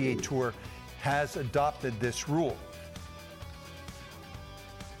 PGA Tour has adopted this rule.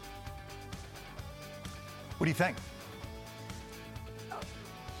 What do you think?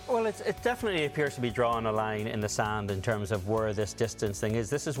 Well, it definitely appears to be drawing a line in the sand in terms of where this distance thing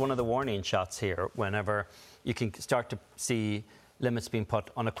is. This is one of the warning shots here whenever you can start to see limits being put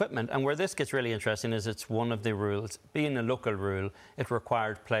on equipment. And where this gets really interesting is it's one of the rules. Being a local rule, it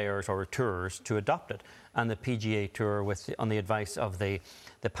required players or tourers to adopt it. And the PGA Tour, on the advice of the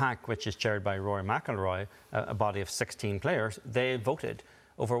PAC, which is chaired by Rory McIlroy, a body of 16 players, they voted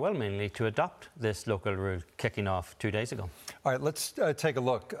overwhelmingly to adopt this local rule kicking off 2 days ago. All right, let's take a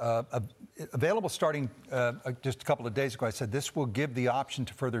look. Available starting just a couple of days ago, I said this will give the option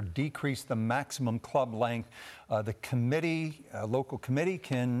to further decrease the maximum club length. The committee, local committee,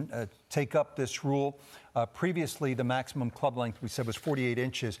 can take up this rule. Previously, the maximum club length, we said, was 48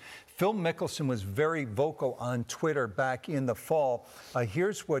 inches. Phil Mickelson was very vocal on Twitter back in the fall.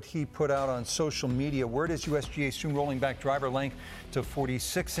 Here's what he put out on social media. Word is USGA soon rolling back driver length to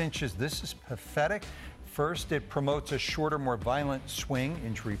 46 inches. This is pathetic. First, it promotes a shorter, more violent swing,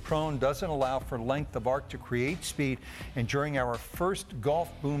 injury-prone, doesn't allow for length of arc to create speed. And during our first golf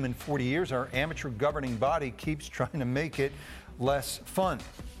boom in 40 years, our amateur governing body keeps trying to make it less fun.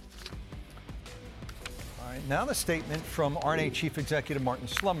 All right, now the statement from R&A Chief Executive Martin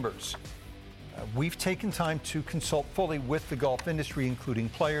Slumbers. We've taken time to consult fully with the golf industry, including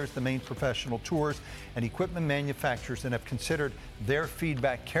players, the main professional tours, and equipment manufacturers, and have considered their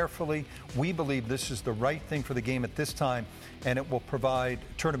feedback carefully. We believe this is the right thing for the game at this time, and it will provide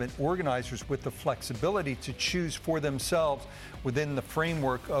tournament organizers with the flexibility to choose for themselves within the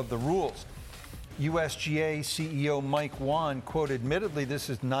framework of the rules. USGA CEO Mike Whan, quote, admittedly, this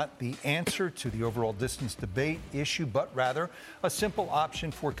is not the answer to the overall distance debate issue, but rather a simple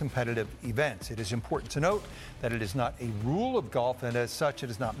option for competitive events. It is important to note that it is not a rule of golf, and as such, it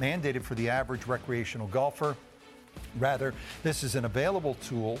is not mandated for the average recreational golfer. Rather, this is an available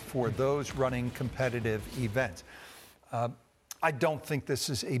tool for those running competitive events. I don't think this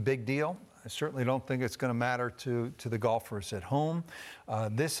is a big deal. I certainly don't think it's going to matter to the golfers at home.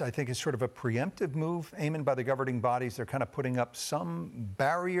 This, I think, is sort of a preemptive move, Eamon, by the governing bodies. They're kind of putting up some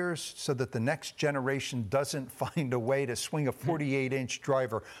barriers so that the next generation doesn't find a way to swing a 48-inch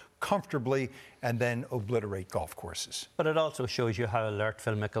driver comfortably and then obliterate golf courses. But it also shows you how alert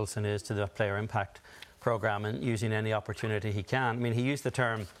Phil Mickelson is to the player impact program and using any opportunity he can. I mean, he used the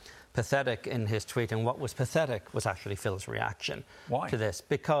term pathetic in his tweet, and what was pathetic was actually Phil's reaction to this,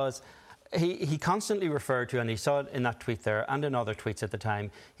 because he constantly referred to, and he saw it in that tweet there and in other tweets at the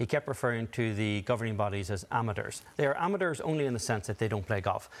time, he kept referring to the governing bodies as amateurs. They are amateurs only in the sense that they don't play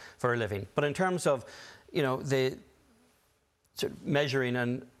golf for a living. But in terms of, you know, the sort of measuring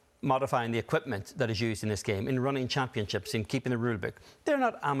and modifying the equipment that is used in this game, in running championships, in keeping the rule book, they're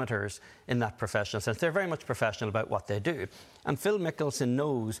not amateurs in that professional sense. They're very much professional about what they do. And Phil Mickelson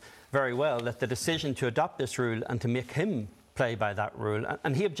knows very well that the decision to adopt this rule and to make him play by that rule,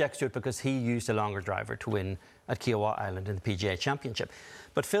 and he objects to it because he used a longer driver to win at Kiawah Island in the PGA Championship.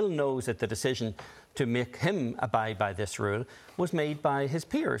 But Phil knows that the decision to make him abide by this rule was made by his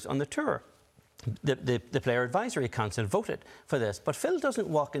peers on the tour. The Player Advisory Council voted for this, but Phil doesn't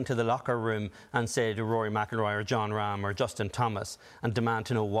walk into the locker room and say to Rory McIlroy or Jon Rahm or Justin Thomas and demand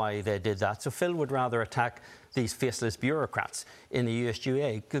to know why they did that. So Phil would rather attack these faceless bureaucrats in the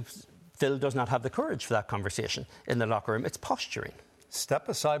USGA, because Phil does not have the courage for that conversation in the locker room. It's posturing. Step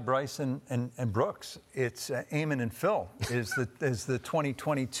aside Bryce and Brooks. It's Eamon and Phil is the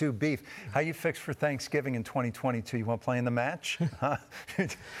 2022 beef. How you fixed for Thanksgiving in 2022? You want to play in the match? Huh?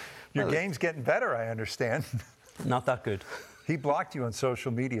 Your game's getting better, I understand. Not that good. He blocked you on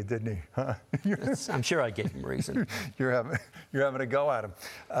social media, didn't he? Huh? I'm sure I gave him reason. You're having a go at him.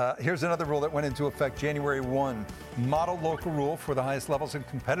 Here's another rule that went into effect January 1. Model local rule for the highest levels of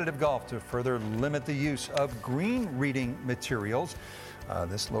competitive golf to further limit the use of green reading materials.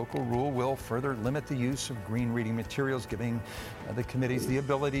 This local rule will further limit the use of green reading materials, giving the committees the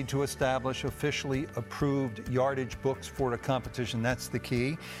ability to establish officially approved yardage books for a competition. That's the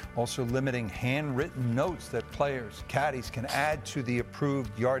key. Also limiting handwritten notes that players, caddies can add to the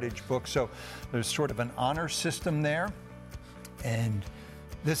approved yardage book. So there's sort of an honor system there. And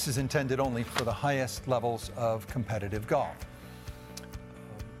this is intended only for the highest levels of competitive golf.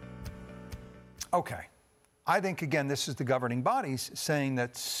 Okay. I think, again, this is the governing bodies saying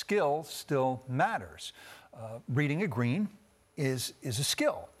that skill still matters. Reading a green is a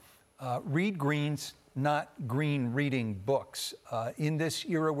skill. Read greens, not green reading books. In this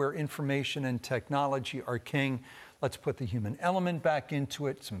era where information and technology are king, let's put the human element back into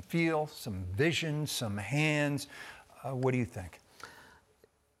it, some feel, some vision, some hands. What do you think?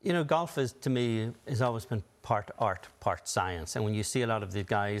 You know, golf is, to me, has always been part art, part science. And when you see a lot of the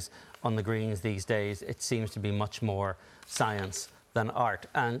guys on the greens these days, it seems to be much more science than art.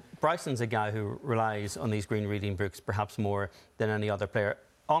 And Bryson's a guy who relies on these green reading books perhaps more than any other player.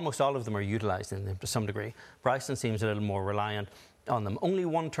 Almost all of them are utilised in them to some degree. Bryson seems a little more reliant on them. Only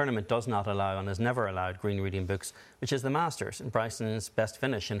one tournament does not allow and has never allowed green reading books, which is the Masters. And Bryson's best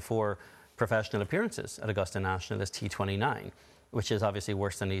finish in 4 professional appearances at Augusta National is T29, which is obviously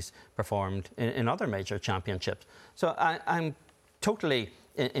worse than he's performed in other major championships. So I'm totally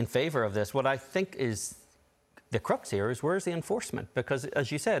in favour of this. What I think is the crux here is where's the enforcement? Because, as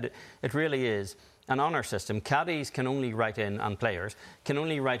you said, it really is an honour system. Caddies can only write in, and players can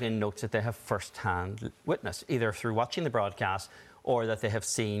only write in notes that they have first-hand witnessed, either through watching the broadcast or that they have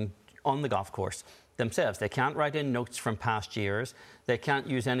seen on the golf course themselves. They can't write in notes from past years. They can't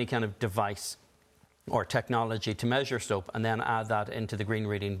use any kind of device or technology to measure slope and then add that into the green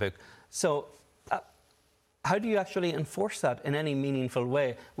reading book. So how do you actually enforce that in any meaningful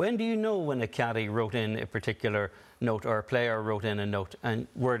way? When do you know when a caddy wrote in a particular note or a player wrote in a note, and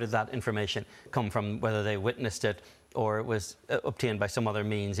where did that information come from, whether they witnessed it or it was obtained by some other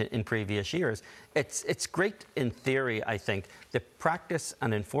means in previous years? It's great in theory, I think. The practice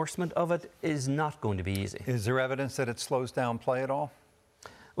and enforcement of it is not going to be easy. Is there evidence that it slows down play at all?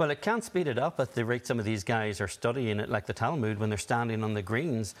 Well, it can't speed it up at the rate some of these guys are studying it, like the Talmud, when they're standing on the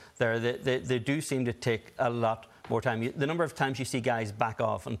greens. They do seem to take a lot more time. The number of times you see guys back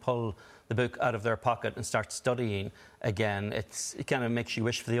off and pull the book out of their pocket and start studying again, it kind of makes you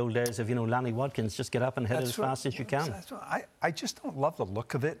wish for the old days of, Lanny Wadkins, just get up and hit it as fast as you can. I just don't love the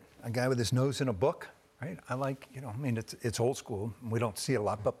look of it. A guy with his nose in a book, right? I like, it's old school. We don't see it a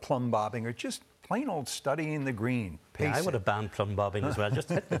lot, but plumb bobbing or just plain old studying the green. Yeah, I would have banned plumb bobbing as well. Just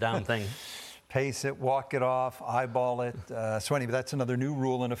hit the damn thing. Pace it, walk it off, eyeball it. So anyway, that's another new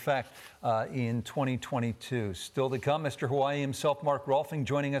rule in effect in 2022. Still to come, Mr. Hawaii himself, Mark Rolfing,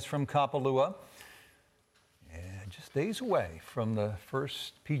 joining us from Kapalua. And just days away from the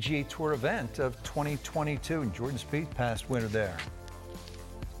first PGA Tour event of 2022. And Jordan Spieth, past winner there.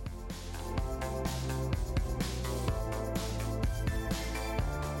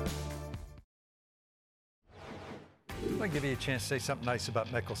 I'll give you a chance to say something nice about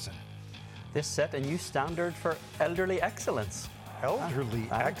Mickelson. This set a new standard for elderly excellence. Elderly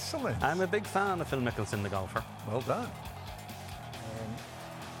excellence? I'm a big fan of Phil Mickelson, the golfer. Well done.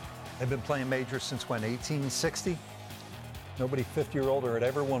 They've been playing majors since when, 1860? Nobody 50 or older had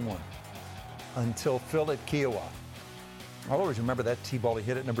ever won one until Phil at Kiowa. I'll always remember that tee ball he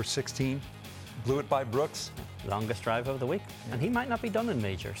hit at number 16. Blew it by Brooks. Longest drive of the week. Yeah. And he might not be done in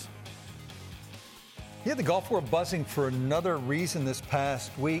majors. Yeah, the golf world buzzing for another reason this past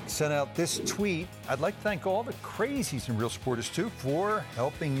week. Sent out this tweet. I'd like to thank all the crazies in Real Sporters too for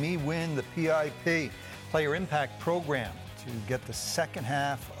helping me win the PIP Player Impact Program. To get the second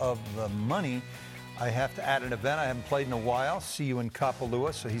half of the money, I have to add an event I haven't played in a while. See you in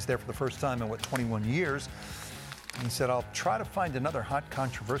Kapalua. So he's there for the first time in 21 years. And he said, I'll try to find another hot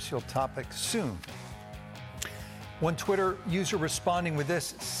controversial topic soon. One Twitter user responding with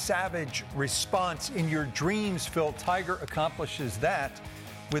this savage response: in your dreams, Phil. Tiger accomplishes that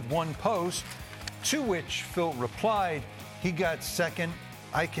with one post, to which Phil replied, he got second.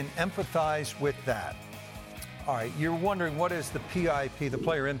 I can empathize with that. All right, you're wondering, what is the PIP, the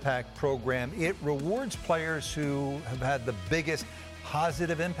Player Impact Program? It rewards players who have had the biggest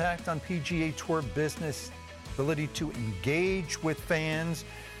positive impact on PGA Tour business, ability to engage with fans,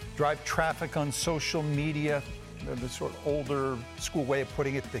 drive traffic on social media, the sort of older school way of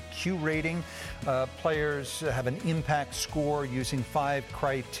putting it, the Q rating. Players have an impact score using 5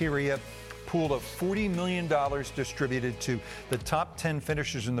 criteria. Pool of $40 million distributed to the top 10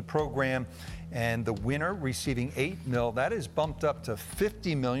 finishers in the program, and the winner receiving $8 million. That is bumped up to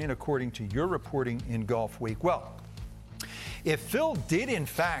 $50 million, according to your reporting in Golf Week. Well, if Phil did in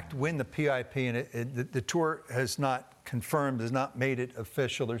fact win the PIP, and the tour has not confirmed, has not made it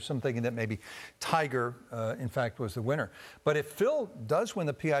official, there's some thinking that maybe Tiger, in fact, was the winner. But if Phil does win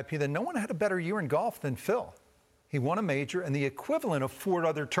the PIP, then no one had a better year in golf than Phil. He won a major and the equivalent of 4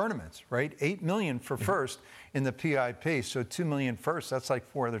 other tournaments, right? $8 million for first in the PIP, so $2 million first. That's like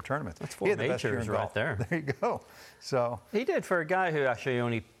 4 other tournaments. That's 4 majors right there. There you go. So he did, for a guy who actually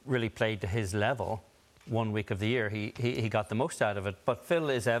only really played to his level 1 week of the year. He got the most out of it. But Phil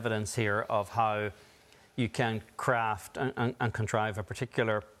is evidence here of how you can craft and contrive a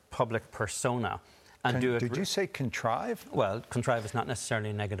particular public persona and do it. Did you say contrive? Well, contrive is not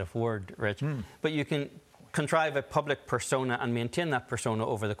necessarily a negative word, Rich, but you can contrive a public persona and maintain that persona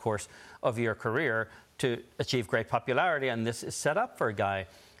over the course of your career to achieve great popularity. And this is set up for a guy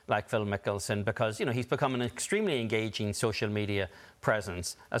like Phil Mickelson because, he's become an extremely engaging social media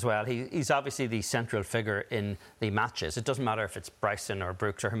presence as well. He's obviously the central figure in the matches. It doesn't matter if it's Bryson or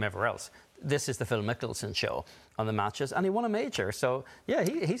Brooks or whomever else. This is the Phil Mickelson show on the matches, and he won a major. So, yeah,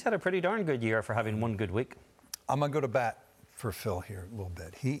 he's had a pretty darn good year for having one good week. I'm going to go to bat for Phil here a little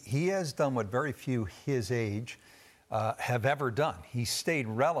bit. He has done what very few his age have ever done. He stayed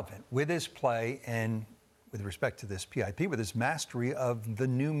relevant with his play and, with respect to this PIP, with his mastery of the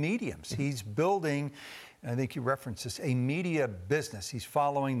new mediums. He's building, I think you referenced this, a media business. He's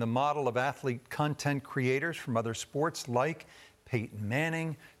following the model of athlete content creators from other sports like Peyton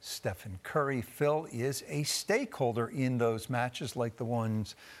Manning, Stephen Curry. Phil is a stakeholder in those matches like the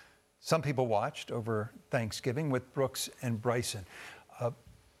ones some people watched over Thanksgiving with Brooks and Bryson.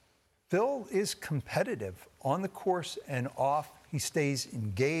 Phil is competitive on the course and off. He stays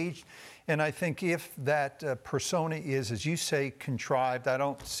engaged. And I think if that persona is, as you say, contrived, I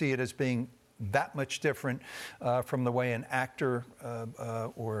don't see it as being that much different from the way an actor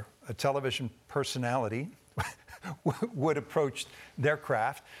or a television personality would approach their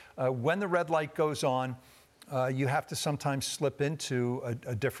craft. When the red light goes on, you have to sometimes slip into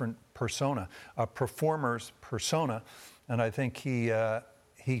a different persona, a performer's persona. And I think he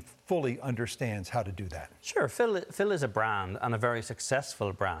he fully understands how to do that. Sure, Phil is a brand, and a very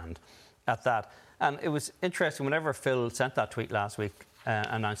successful brand at that. And it was interesting, whenever Phil sent that tweet last week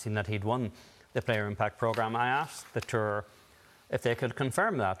announcing that he'd won the Player Impact Programme, I asked the tour if they could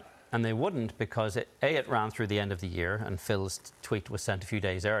confirm that. And they wouldn't, because it ran through the end of the year, and Phil's tweet was sent a few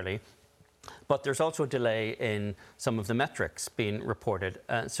days early. But there's also a delay in some of the metrics being reported.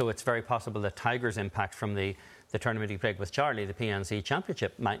 So it's very possible that Tiger's impact from the tournament he played with Charlie, the PNC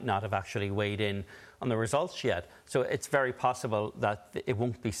Championship, might not have actually weighed in on the results yet. So it's very possible that it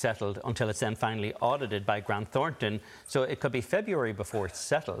won't be settled until it's then finally audited by Grant Thornton. So it could be February before it's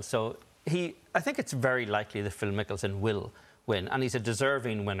settled. So I think it's very likely that Phil Mickelson will win, and he's a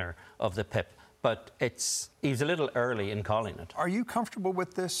deserving winner of the PIP. But he's a little early in calling it. Are you comfortable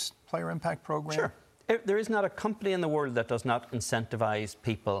with this Player Impact Program? Sure. There is not a company in the world that does not incentivize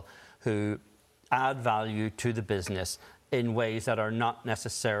people who add value to the business in ways that are not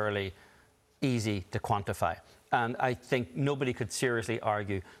necessarily easy to quantify. And I think nobody could seriously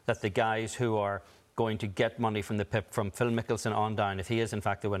argue that the guys who are going to get money from the PIP, from Phil Mickelson on down, if he is in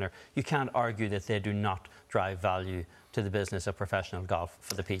fact the winner, you can't argue that they do not drive value to the business of professional golf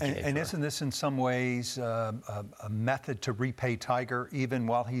for the PGA. And isn't this in some ways a method to repay Tiger, even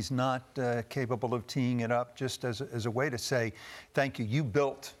while he's not capable of teeing it up, just as a way to say, thank you, you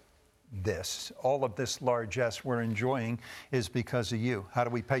built this. All of this largesse we're enjoying is because of you. How do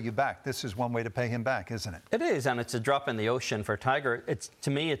we pay you back? This is one way to pay him back, isn't it? It is, and it's a drop in the ocean for Tiger.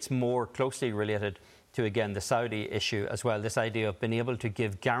 To me, it's more closely related to, again, the Saudi issue as well. This idea of being able to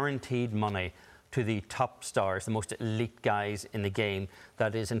give guaranteed money to the top stars, the most elite guys in the game,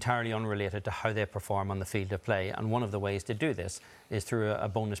 that is entirely unrelated to how they perform on the field of play. And one of the ways to do this is through a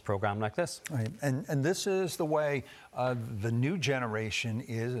bonus program like this. Right. And this is the way the new generation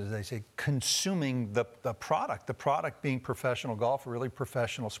is, as they say, consuming the product being professional golf, or really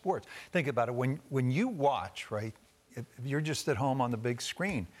professional sports. Think about it. When you watch, right, if you're just at home on the big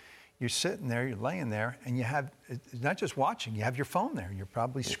screen, you're sitting there, you're laying there, and you have, it's not just watching, you have your phone there. You're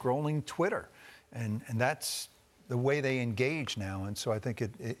probably scrolling Twitter. And that's the way they engage now, and so I think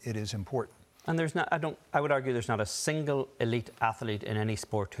it is important. And I would argue there's not a single elite athlete in any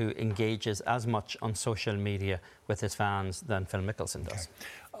sport who engages as much on social media with his fans than Phil Mickelson does.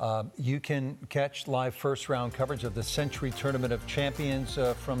 Okay. You can catch live first-round coverage of the Century Tournament of Champions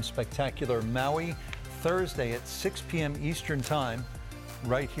from spectacular Maui, Thursday at 6 p.m. Eastern Time,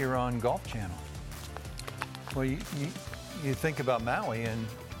 right here on Golf Channel. Well, you think about Maui, and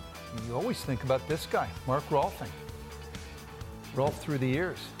you always think about this guy, Mark Rolfing. Rolf through the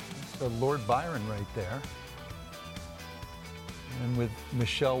years. So Lord Byron right there. And with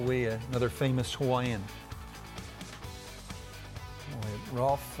Michelle Wie, another famous Hawaiian.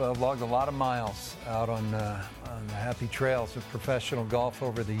 Rolf logged a lot of miles out on the happy trails of professional golf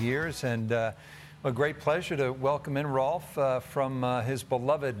over the years. And a great pleasure to welcome in Rolf from his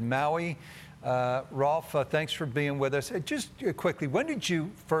beloved Maui. Rolf, thanks for being with us. Just quickly, when did you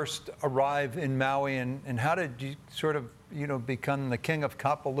first arrive in Maui, and how did you sort of, become the king of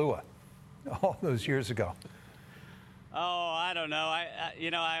Kapalua all those years ago? Oh, I don't know.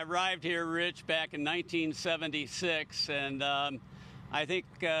 I arrived here, Rich, back in 1976, and I think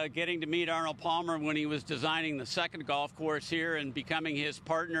getting to meet Arnold Palmer when he was designing the second golf course here and becoming his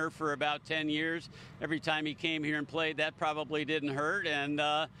partner for about 10 years, every time he came here and played, that probably didn't hurt. And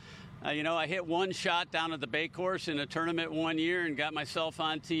I hit one shot down at the Bay Course in a tournament one year and got myself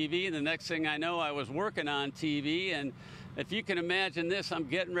on TV. And the next thing I know, I was working on TV. And if you can imagine this, I'm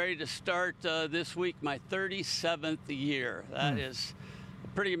getting ready to start this week my 37th year. That is a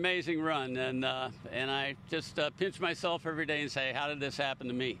pretty amazing run. And I just pinch myself every day and say, how did this happen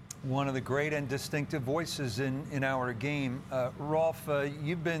to me? One of the great and distinctive voices in our game. Rolf,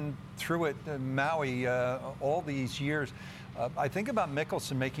 you've been through it, Maui, all these years. I think about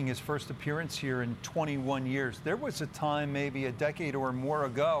Mickelson making his first appearance here in 21 years. There was a time, maybe a decade or more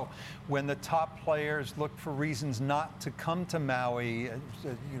ago, when the top players looked for reasons not to come to Maui.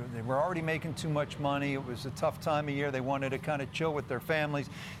 They were already making too much money. It was a tough time of year. They wanted to kind of chill with their families,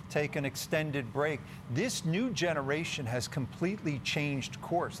 take an extended break. This new generation has completely changed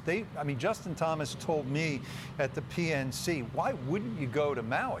course. Justin Thomas told me at the PNC, why wouldn't you go to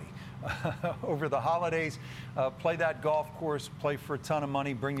Maui? Over the holidays, play that golf course, play for a ton of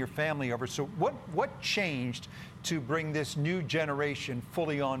money, bring your family over. So what changed to bring this new generation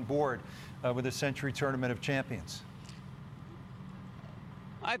fully on board with the Century Tournament of Champions?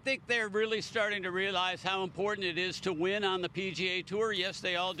 I think they're really starting to realize how important it is to win on the PGA Tour. Yes,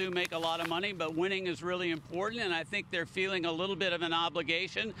 they all do make a lot of money, but winning is really important, and I think they're feeling a little bit of an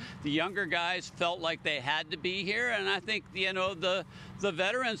obligation. The younger guys felt like they had to be here, and I think, you know, the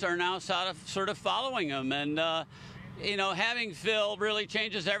veterans are now sort of following them. And, you know, having Phil really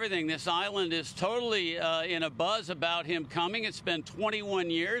changes everything. This island is totally in a buzz about him coming. It's been 21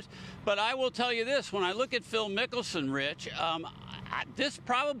 years. But I will tell you this, when I look at Phil Mickelson, Rich, this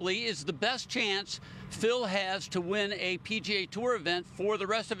probably is the best chance Phil has to win a PGA Tour event for the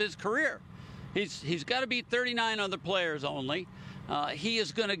rest of his career. He's got to beat 39 other players only. He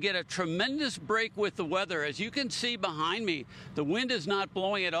is going to get a tremendous break with the weather. As you can see behind me, the wind is not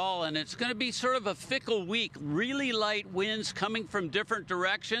blowing at all, and it's going to be sort of a fickle week. Really light winds coming from different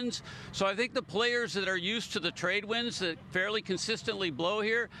directions. So I think the players that are used to the trade winds that fairly consistently blow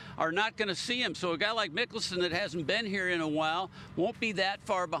here are not going to see him. So a guy like Mickelson that hasn't been here in a while won't be that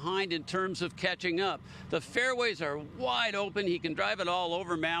far behind in terms of catching up. The fairways are wide open. He can drive it all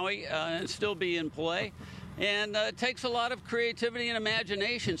over Maui and still be in play. And it takes a lot of creativity and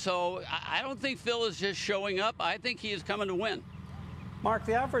imagination. So I don't think Phil is just showing up. I think he is coming to win. Mark,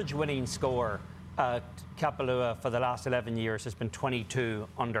 the average winning score at Kapalua for the last 11 years has been 22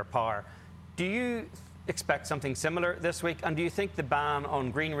 under par. Do you expect something similar this week? And do you think the ban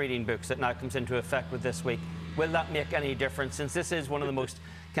on green reading books that now comes into effect with this week, will that make any difference, since this is one of the most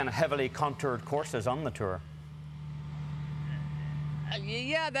kind of heavily contoured courses on the tour?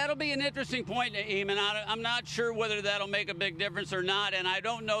 Yeah, that'll be an interesting point, Eamon. I'm not sure whether that'll make a big difference or not, and I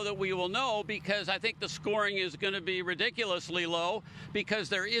don't know that we will know, because I think the scoring is going to be ridiculously low because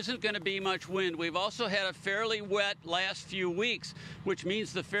there isn't going to be much wind. We've also had a fairly wet last few weeks, which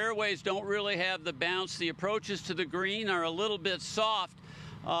means the fairways don't really have the bounce. The approaches to the green are a little bit soft.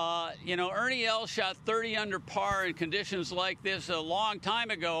 You know, Ernie Els shot 30 under par in conditions like this a long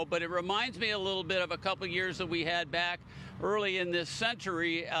time ago, but it reminds me a little bit of a couple years that we had back early in this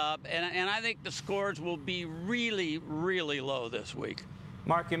century, and I think the scores will be really, really low this week.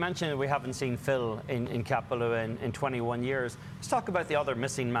 Mark, you mentioned we haven't seen Phil in Kapalua in 21 years. Let's talk about the other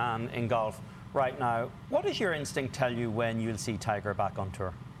missing man in golf right now. What does your instinct tell you when you'll see Tiger back on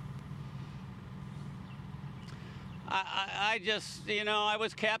tour? I just, you know, I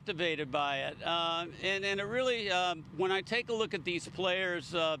was captivated by it. And it really, when I take a look at these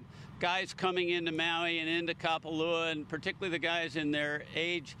players, guys coming into Maui and into Kapalua, and particularly the guys in their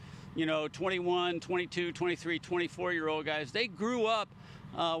age, you know, 21, 22, 23, 24-year-old guys, they grew up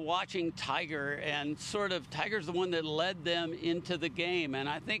watching Tiger, and sort of Tiger's the one that led them into the game. And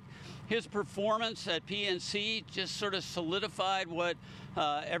I think his performance at PNC just sort of solidified what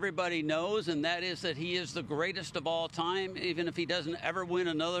everybody knows, and that is that he is the greatest of all time. Even if he doesn't ever win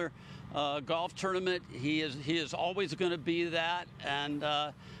another golf tournament, he is always going to be that. And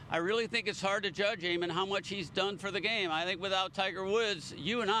I really think it's hard to judge him and how much he's done for the game. I think without Tiger Woods,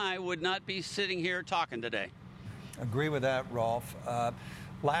 you and I would not be sitting here talking today. Agree with that, Rolf.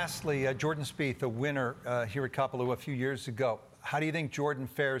 Lastly, Jordan Spieth, the winner here at Kapalua a few years ago. How do you think Jordan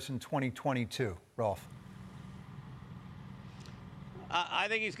fares in 2022, Rolf? I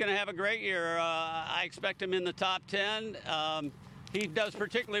think he's going to have a great year. I expect him in the top 10. He does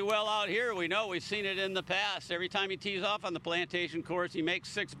particularly well out here. We know, we've seen it in the past. Every time he tees off on the Plantation course, he makes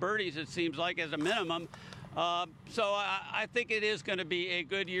 6 birdies, it seems like, as a minimum. So I think it is going to be a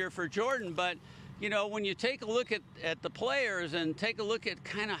good year for Jordan. But, you know, when you take a look at the players and take a look at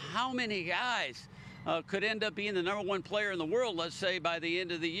kind of how many guys could end up being the #1 player in the world, let's say, by the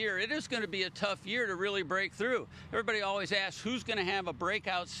end of the year, it is going to be a tough year to really break through. Everybody always asks, who's going to have a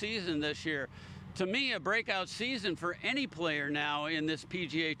breakout season this year? To me, a breakout season for any player now in this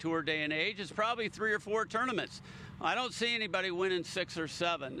PGA Tour day and age is probably 3 or 4 tournaments. I don't see anybody winning 6 or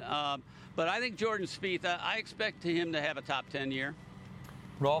 7. But I think Jordan Spieth, I expect him to have a top 10 year.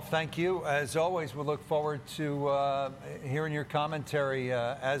 Rolf, thank you. As always, we look forward to hearing your commentary,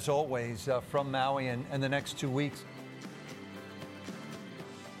 as always, from Maui and the next 2 weeks.